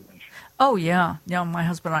of information. Oh, yeah. Yeah, my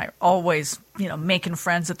husband and I are always, making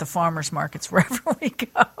friends at the farmers markets wherever we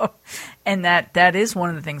go. And that is one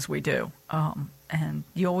of the things we do. And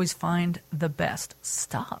you always find the best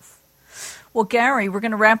stuff. Well, Gary, we're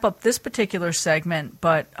going to wrap up this particular segment,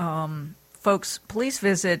 but folks, please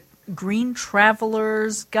visit Green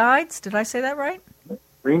Traveler's Guides. Did I say that right?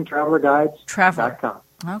 GreenTravelerGuides.com.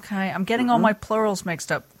 Okay, I'm getting all my plurals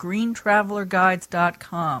mixed up.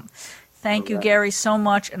 GreenTravelerGuides.com. Thank you, Gary, so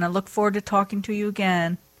much, and I look forward to talking to you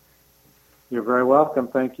again. You're very welcome.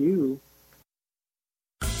 Thank you.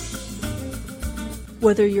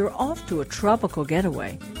 Whether you're off to a tropical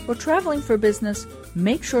getaway or traveling for business,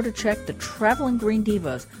 make sure to check the Traveling Green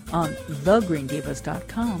Divas on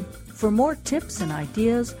thegreendivas.com for more tips and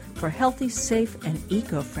ideas for healthy, safe, and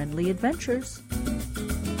eco-friendly adventures.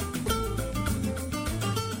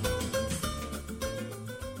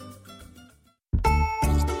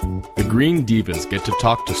 The Green Divas get to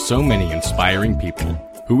talk to so many inspiring people,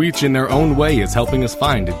 who each in their own way is helping us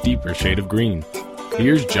find a deeper shade of green.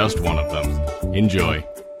 Here's just one of them. Enjoy.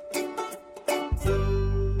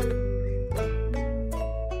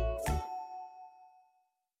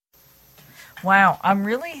 Wow, I'm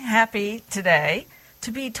really happy today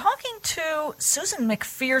to be talking to Susan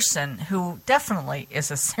McPherson, who definitely is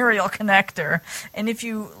a serial connector. And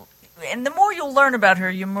the more you'll learn about her,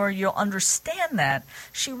 the more you'll understand that.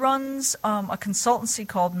 She runs a consultancy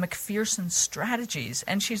called McPherson Strategies,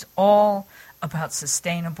 and she's all about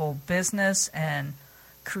sustainable business and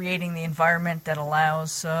creating the environment that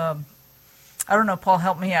allows I don't know, Paul,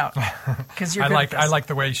 help me out. Because you're I like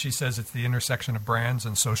the way she says it's the intersection of brands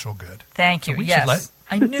and social good. Thank you. So we yes. should let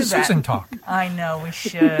I knew that. Susan talk. I know we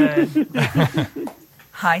should.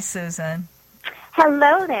 Hi, Susan.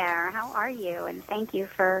 Hello there. How are you? And thank you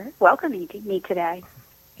for welcoming me today.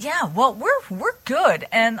 Yeah, well, we're good,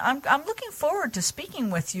 and I'm looking forward to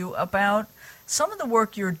speaking with you about some of the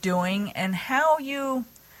work you're doing and how you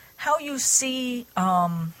see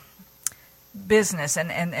business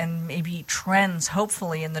and maybe trends,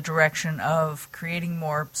 hopefully, in the direction of creating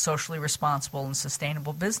more socially responsible and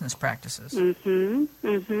sustainable business practices. Mm-hmm.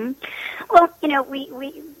 Mm-hmm. Well,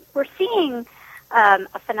 we're seeing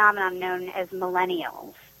a phenomenon known as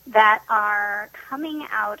millennials that are coming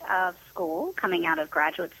out of school, coming out of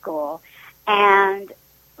graduate school, and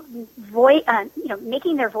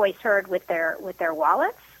making their voice heard with their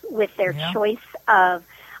wallets, with their choice of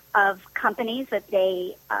companies that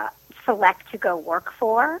they select to go work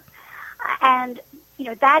for. And,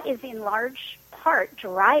 that is in large part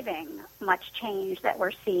driving much change that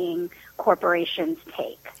we're seeing corporations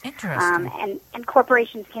take. Interesting. And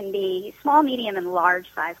corporations can be small, medium, and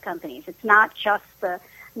large size companies. It's not just the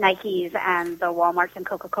Nikes and the Walmarts and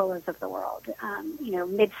Coca-Colas of the world.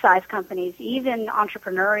 Mid-sized companies, even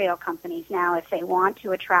entrepreneurial companies now, if they want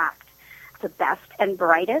to attract the best and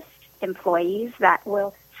brightest employees that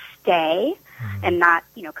will stay and not,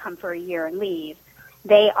 come for a year and leave,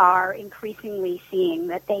 they are increasingly seeing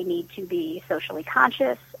that they need to be socially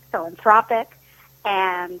conscious, philanthropic,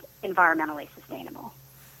 and environmentally sustainable.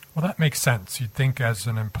 Well, that makes sense. You'd think as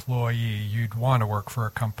an employee, you'd want to work for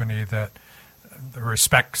a company that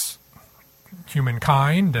respects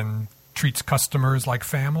humankind and treats customers like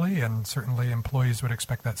family, and certainly employees would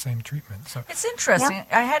expect that same treatment. So it's interesting.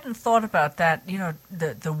 Yeah. I hadn't thought about that.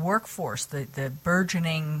 The workforce, the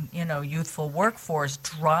burgeoning, youthful workforce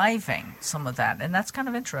driving some of that, and that's kind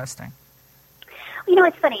of interesting.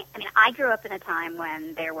 It's funny. I mean, I grew up in a time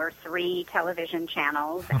when there were 3 television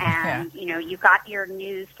channels, and you got your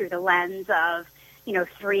news through the lens of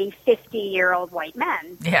 3 50-year-old white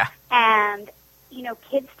men. Yeah. And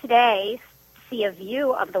kids today see a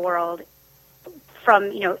view of the world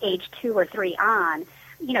from age 2 or 3 on.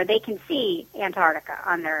 They can see Antarctica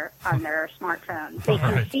on their smartphones. They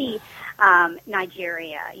can see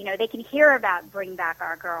Nigeria. They can hear about Bring Back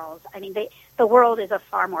Our Girls. I mean, the world is a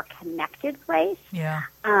far more connected place. Yeah.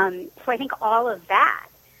 So I think all of that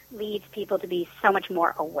leads people to be so much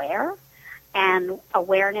more aware, and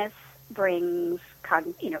awareness brings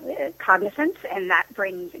cognizance, and that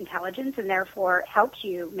brings intelligence, and therefore helps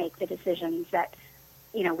you make the decisions that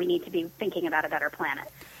we need to be thinking about a better planet.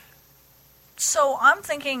 So I'm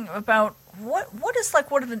thinking about what's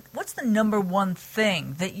the number one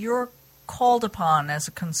thing that you're called upon as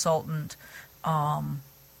a consultant?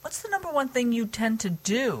 What's the number one thing you tend to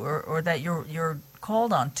do, or that you're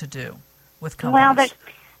called on to do with companies?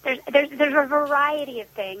 Well, there's a variety of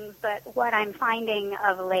things, but what I'm finding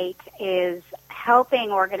of late is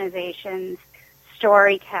helping organizations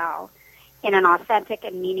storytell in an authentic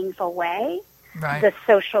and meaningful way the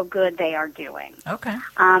social good they are doing. Okay.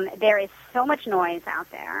 There is so much noise out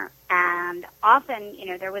there, and often,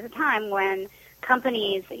 there was a time when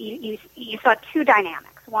companies, you saw 2 dynamics.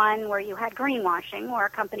 One where you had greenwashing, where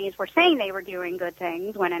companies were saying they were doing good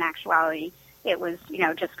things, when in actuality it was,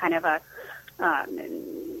 just kind of a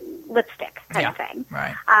lipstick kind of thing.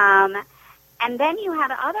 Right. And then you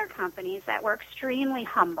had other companies that were extremely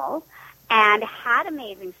humble and had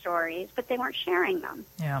amazing stories, but they weren't sharing them.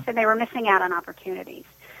 Yeah. So they were missing out on opportunities.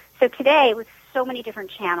 So today, with so many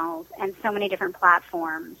different channels and so many different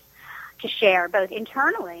platforms to share, both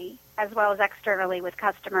internally as well as externally with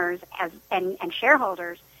customers and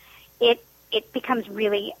shareholders, it becomes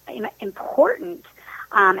really important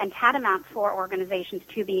and tantamount for organizations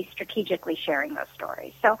to be strategically sharing those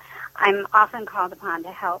stories. So I'm often called upon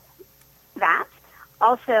to help that.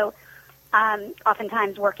 Also,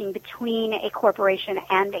 oftentimes working between a corporation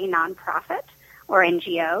and a nonprofit or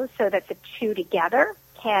NGO so that the two together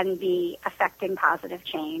can be affecting positive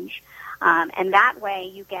change. And that way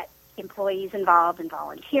you get employees involved in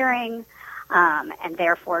volunteering, and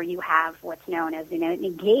therefore you have what's known as an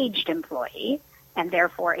engaged employee, and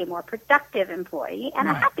therefore a more productive employee and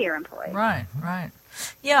a happier employee. Right, right.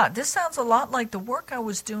 Yeah, this sounds a lot like the work I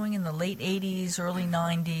was doing in the late 80s, early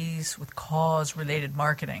 90s with cause-related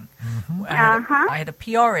marketing. Mm-hmm. I had a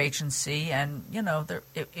PR agency, and,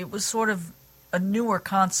 it was sort of a newer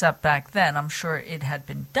concept back then. I'm sure it had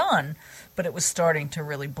been done, but it was starting to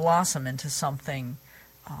really blossom into something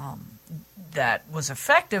that was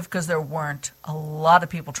effective because there weren't a lot of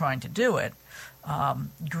people trying to do it.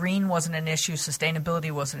 Green wasn't an issue,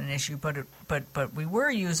 sustainability wasn't an issue, but we were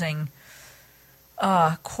using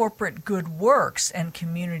corporate good works and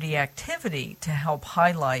community activity to help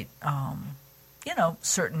highlight,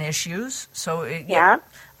 certain issues. So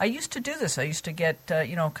I used to do this. I used to get,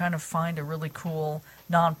 kind of find a really cool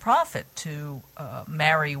nonprofit to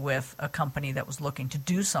marry with a company that was looking to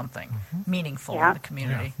do something meaningful in the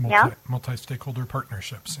community. Multi-stakeholder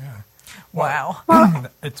partnerships, Wow. Well,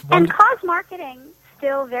 and cause marketing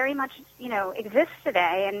still very much, exists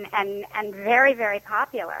today and very, very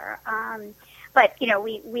popular. But,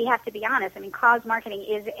 we have to be honest. I mean, cause marketing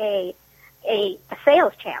is a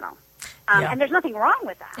sales channel. And there's nothing wrong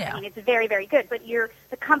with that. Yeah. I mean, it's very, very good. But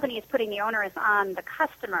the company is putting the onus on the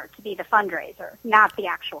customer to be the fundraiser, not the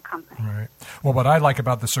actual company. Right. Well, what I like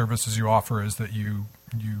about the services you offer is that you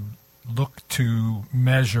look to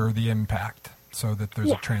measure the impact so that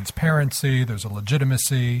there's a transparency, there's a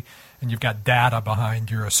legitimacy, and you've got data behind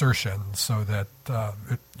your assertions so that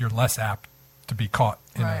you're less apt to be caught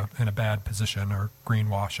in a bad position or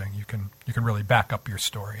greenwashing. You can really back up your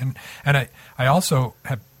story. And I also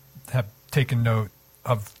have taken note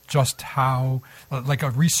of just how, like, a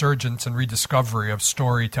resurgence and rediscovery of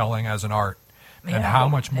storytelling as an art, and how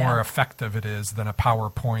much more effective it is than a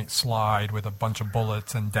PowerPoint slide with a bunch of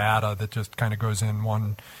bullets and data that just kind of goes in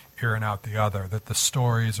one ear and out the other. That the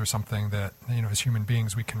stories are something that, as human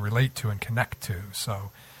beings we can relate to and connect to.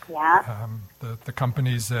 So the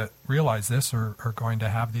companies that realize this are going to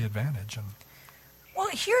have the advantage. Well,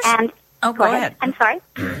 here's... go ahead. I'm sorry?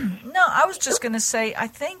 No, I was just going to say, I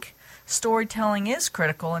think storytelling is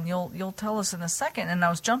critical, and you'll tell us in a second. And I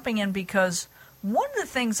was jumping in because one of the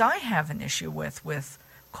things I have an issue with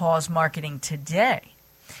cause marketing today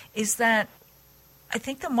is that I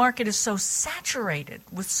think the market is so saturated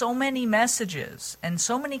with so many messages and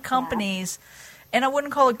so many companies, and I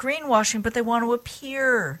wouldn't call it greenwashing, but they want to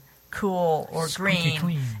appear cool or green,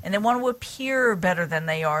 clean. And they want to appear better than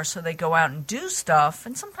they are, so they go out and do stuff.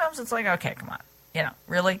 And sometimes it's like, okay, come on,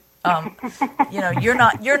 really. You're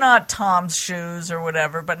not Tom's shoes or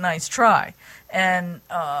whatever, but nice try. And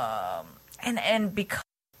because,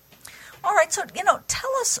 all right, so,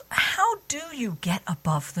 tell us, how do you get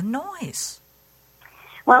above the noise?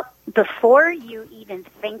 Well, before you even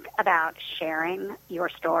think about sharing your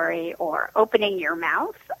story or opening your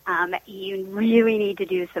mouth, you really need to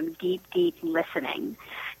do some deep, deep listening.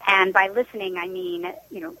 And by listening, I mean,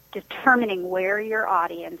 determining where your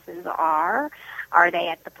audiences are. Are they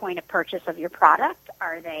at the point of purchase of your product?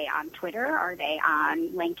 Are they on Twitter? Are they on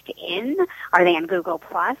LinkedIn? Are they on Google+?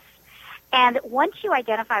 And once you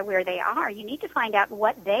identify where they are, you need to find out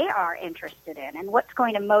what they are interested in and what's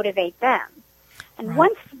going to motivate them. And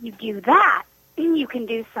once you do that, then you can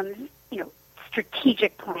do some,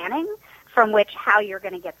 strategic planning from which how you're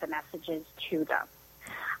going to get the messages to them.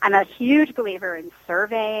 I'm a huge believer in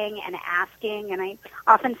surveying and asking, and I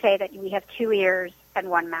often say that we have 2 ears and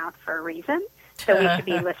 1 mouth for a reason. So we should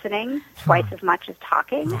be listening twice as much as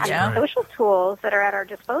talking. And the social tools that are at our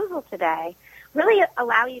disposal today really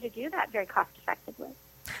allow you to do that very cost effectively.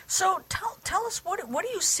 So tell us, what do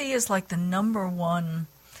you see as like the number one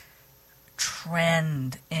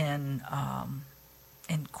trend in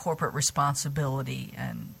corporate responsibility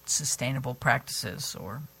and sustainable practices?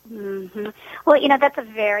 Or Well, that's a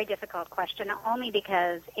very difficult question, only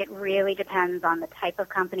because it really depends on the type of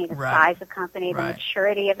company, the size of company, the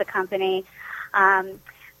maturity of the company.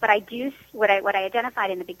 But I do, what I identified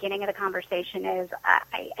in the beginning of the conversation is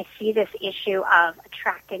I see this issue of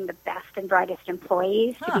attracting the best and brightest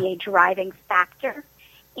employees to be a driving factor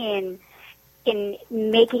in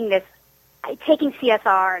making this, taking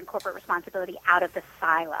CSR and corporate responsibility out of the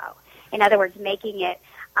silo In other words, making it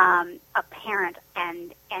apparent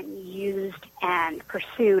and used and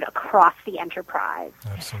pursued across the enterprise.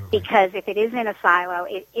 Absolutely. Because if it is in a silo,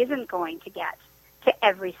 it isn't going to get to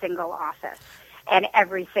every single office and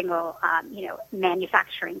every single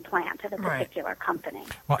manufacturing plant of a particular company.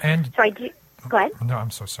 Well, and so I do. Go ahead. No,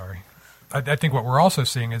 I'm so sorry. I think what we're also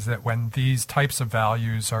seeing is that when these types of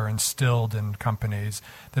values are instilled in companies,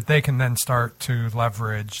 that they can then start to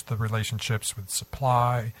leverage the relationships with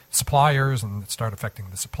suppliers and start affecting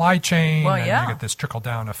the supply chain. Well, and yeah. you get this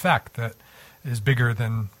trickle-down effect that is bigger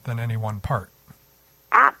than any one part.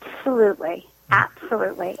 Absolutely.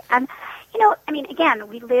 Absolutely. And, again,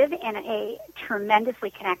 we live in a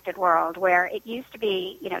tremendously connected world where it used to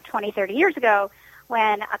be, 20, 30 years ago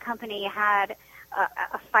when a company had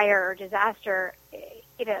a fire or disaster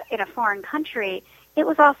in a foreign country, it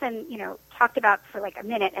was often, talked about for like a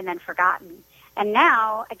minute and then forgotten. And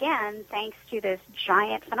now, again, thanks to this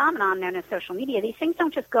giant phenomenon known as social media, these things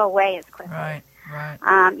don't just go away as quickly. Right.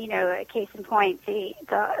 A case in point, the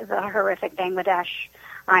horrific Bangladesh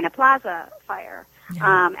Rana Plaza fire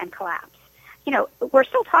and collapse. We're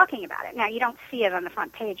still talking about it. Now, you don't see it on the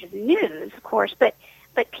front page of the news, of course, but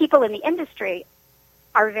people in the industry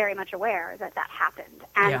are very much aware that happened.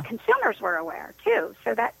 And consumers were aware, too.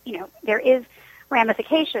 So that, there is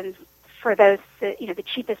ramifications for those, the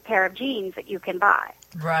cheapest pair of jeans that you can buy.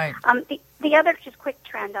 Right. The other just quick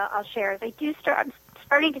trend I'll share is I'm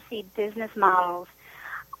starting to see business models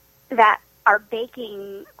that are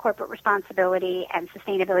baking corporate responsibility and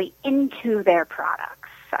sustainability into their products.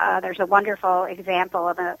 There's a wonderful example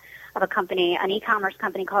of a company, an e-commerce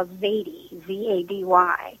company called Zady,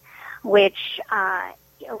 Z-A-D-Y, which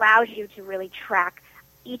allows you to really track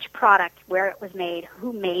each product, where it was made,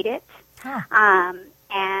 who made it.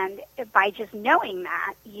 And by just knowing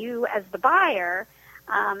that, you as the buyer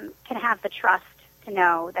can have the trust to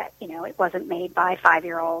know that, it wasn't made by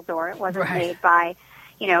 5-year-olds or it wasn't made by,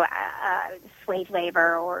 slave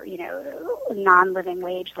labor or, non-living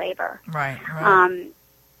wage labor. Right.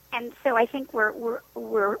 And so I think we're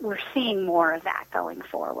seeing more of that going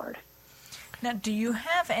forward. Now, do you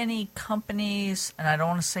have any companies, and I don't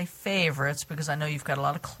want to say favorites because I know you've got a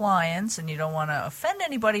lot of clients and you don't want to offend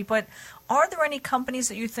anybody, but are there any companies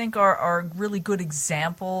that you think are really good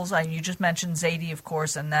examples? You just mentioned Zady, of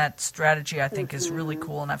course, and that strategy I think is really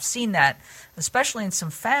cool, and I've seen that, especially in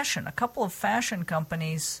some fashion. A couple of fashion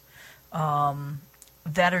companies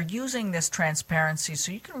that are using this transparency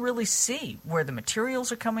so you can really see where the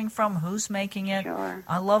materials are coming from, who's making it. Sure.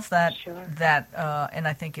 I love that. Sure. And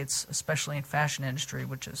I think it's especially in fashion industry,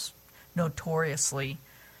 which is notoriously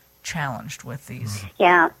challenged with these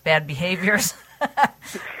bad behaviors.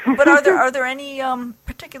 But are there any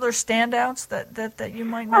particular standouts that you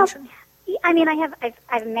might mention? I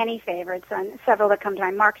have many favorites, and several that come to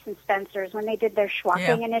mind. Marks and Spencer's, when they did their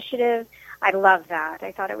Schwacking initiative, I love that.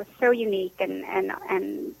 I thought it was so unique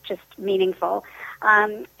and just meaningful.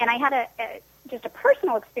 And I had just a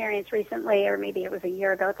personal experience recently, or maybe it was a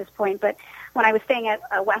year ago at this point, but when I was staying at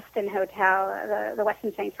a Westin hotel, the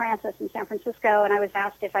Westin St. Francis in San Francisco, and I was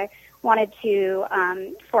asked if I wanted to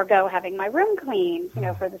forego having my room cleaned,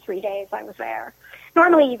 for the 3 days I was there.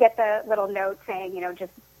 Normally you get the little note saying,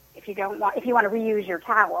 just if you want to reuse your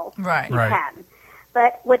towel, you can.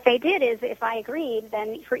 But what they did is, if I agreed,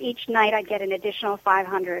 then for each night I'd get an additional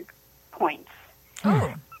 500 points.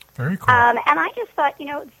 Oh, very cool. And I just thought,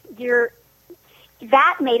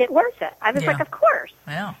 that made it worth it. I was like, of course.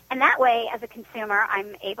 Yeah. And that way, as a consumer,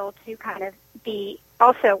 I'm able to kind of be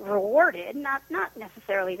also rewarded, not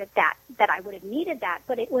necessarily that I would have needed that,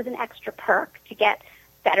 but it was an extra perk to get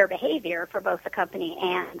better behavior for both the company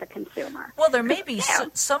and the consumer. Well, there may be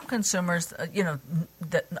some consumers,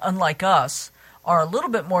 that unlike us, are a little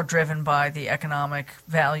bit more driven by the economic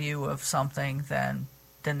value of something than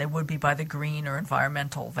they would be by the green or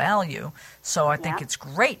environmental value. So I think it's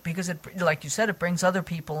great because it, like you said, it brings other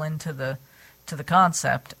people into the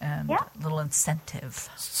concept and a little incentive.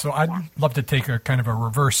 So I'd love to take a kind of a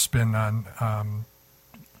reverse spin on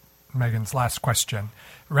Megan's last question,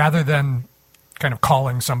 rather than kind of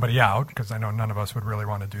calling somebody out, because I know none of us would really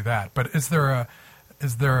want to do that. But is there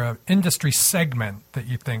a industry segment that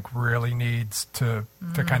you think really needs to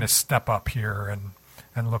kind of step up here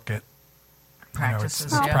and look at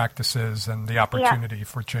practices, practices and the opportunity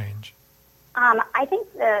for change? I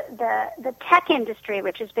think the tech industry,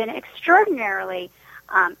 which has been extraordinarily,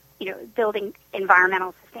 building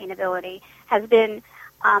environmental sustainability, has been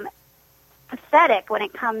pathetic when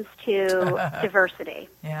it comes to diversity.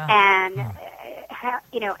 And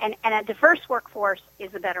and a diverse workforce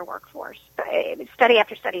is a better workforce. Study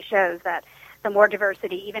after study shows that the more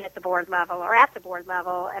diversity, even at the board level or at the board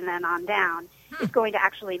level and then on down, is going to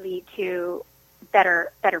actually lead to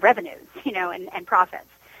better revenues, and profits.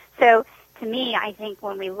 So to me, I think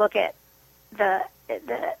when we look at the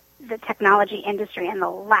technology industry and the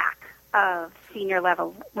lack of senior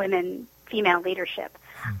level female leadership,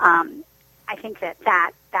 I think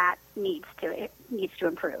that needs to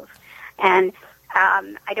improve. And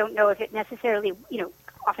I don't know if it necessarily,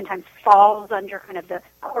 oftentimes falls under kind of the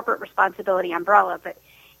corporate responsibility umbrella, but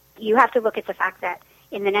you have to look at the fact that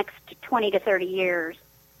in the next 20 to 30 years,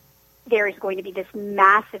 there is going to be this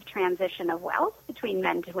massive transition of wealth between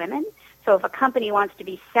men to women. So if a company wants to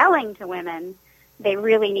be selling to women, they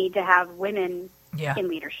really need to have women in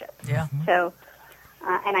leadership. Yeah. So,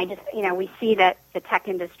 and I just, we see that the tech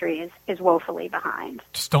industry is woefully behind.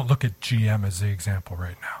 Just don't look at GM as the example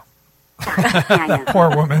right now. Yeah,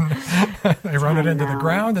 Poor woman. They run it into the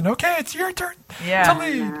ground, and okay, it's your turn to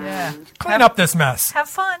lead. Yeah. Clean up this mess. Have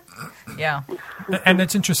fun. Yeah. And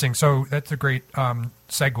it's interesting. So that's a great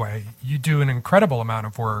segue. You do an incredible amount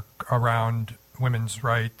of work around women's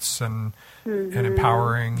rights and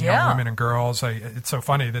empowering young women and girls. It's so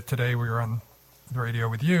funny that today we were on the radio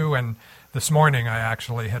with you, and this morning I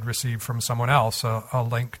actually had received from someone else a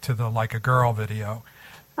link to the Like a Girl video.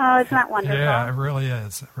 Oh, isn't that wonderful? Yeah, it really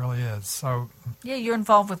is. It really is. So. Yeah, you're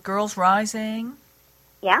involved with Girls Rising.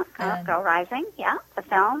 Yeah, Girl Rising. Yeah, the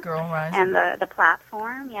film. Girl Rising. And the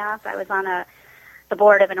platform. Yeah, so I was on the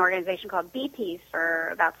board of an organization called BPeace for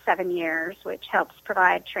about 7 years, which helps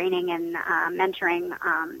provide training and mentoring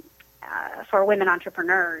for women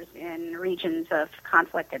entrepreneurs in regions of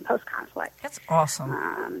conflict and post-conflict. That's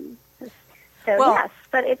awesome. Yes,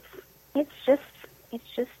 but it's just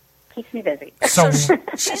keeps me busy. So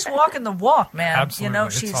she's walking the walk, man. Absolutely.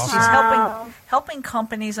 She's Awesome. helping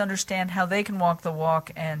companies understand how they can walk the walk,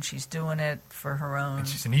 and she's doing it for her own. And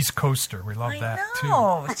she's an East Coaster. We love that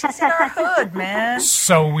too. She's in our hood, man.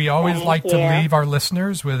 So we always Thank to you. leave our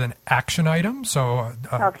listeners with an action item. So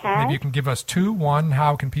maybe you can give us two. One,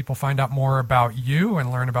 how can people find out more about you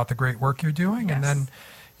and learn about the great work you're doing? Yes. And then,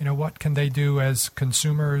 what can they do as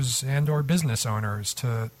consumers and or business owners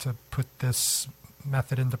to put this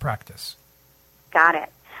method into practice? Got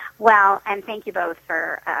it. Well, and thank you both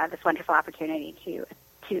for this wonderful opportunity to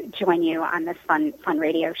join you on this fun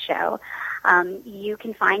radio show. You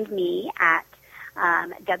can find me at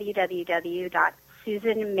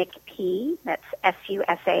www.susanmcp, that's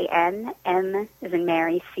SUSAN, M as in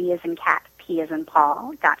Mary, C as in cat, P as in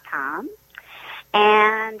Paul.com.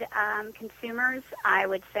 And consumers, I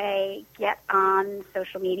would say, get on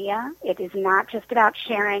social media. It is not just about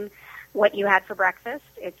sharing what you had for breakfast.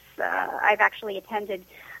 It's I've actually attended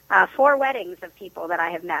 4 weddings of people that I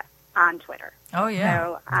have met on Twitter. Oh,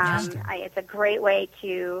 yeah. So it's a great way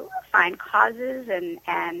to find causes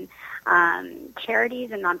and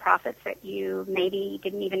charities and nonprofits that you maybe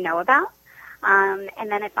didn't even know about.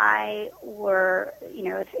 And then if I were,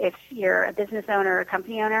 if you're a business owner or a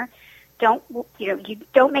company owner, you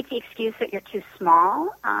don't make the excuse that you're too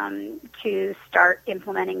small to start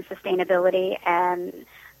implementing sustainability and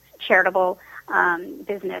charitable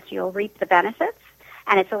business. You'll reap the benefits,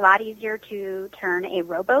 and it's a lot easier to turn a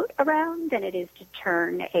rowboat around than it is to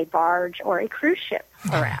turn a barge or a cruise ship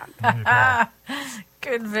around.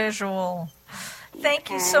 Good visual.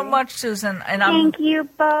 Thank you so much, Susan. And Thank you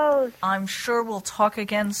both. I'm sure we'll talk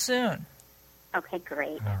again soon. Okay,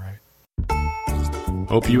 great. All right.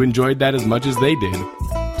 Hope you enjoyed that as much as they did.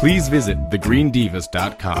 Please visit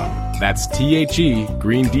thegreendivas.com. That's THE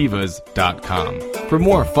greendivas.com for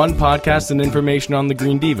more fun podcasts and information on the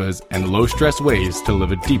Green Divas and low-stress ways to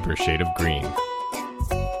live a deeper shade of green.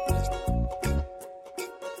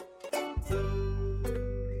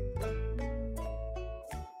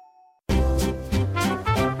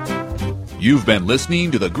 You've been listening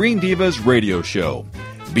to the Green Divas Radio Show.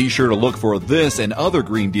 Be sure to look for this and other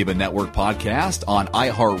Green Diva Network podcasts on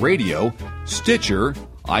iHeartRadio, Stitcher,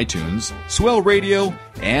 iTunes, Swell Radio,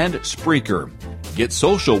 and Spreaker. Get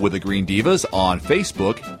social with the Green Divas on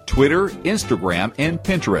Facebook, Twitter, Instagram, and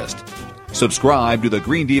Pinterest. Subscribe to the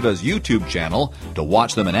Green Divas YouTube channel to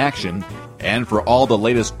watch them in action. And for all the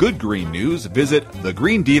latest good green news, visit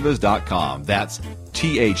thegreendivas.com. That's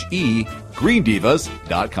THE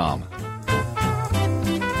greendivas.com.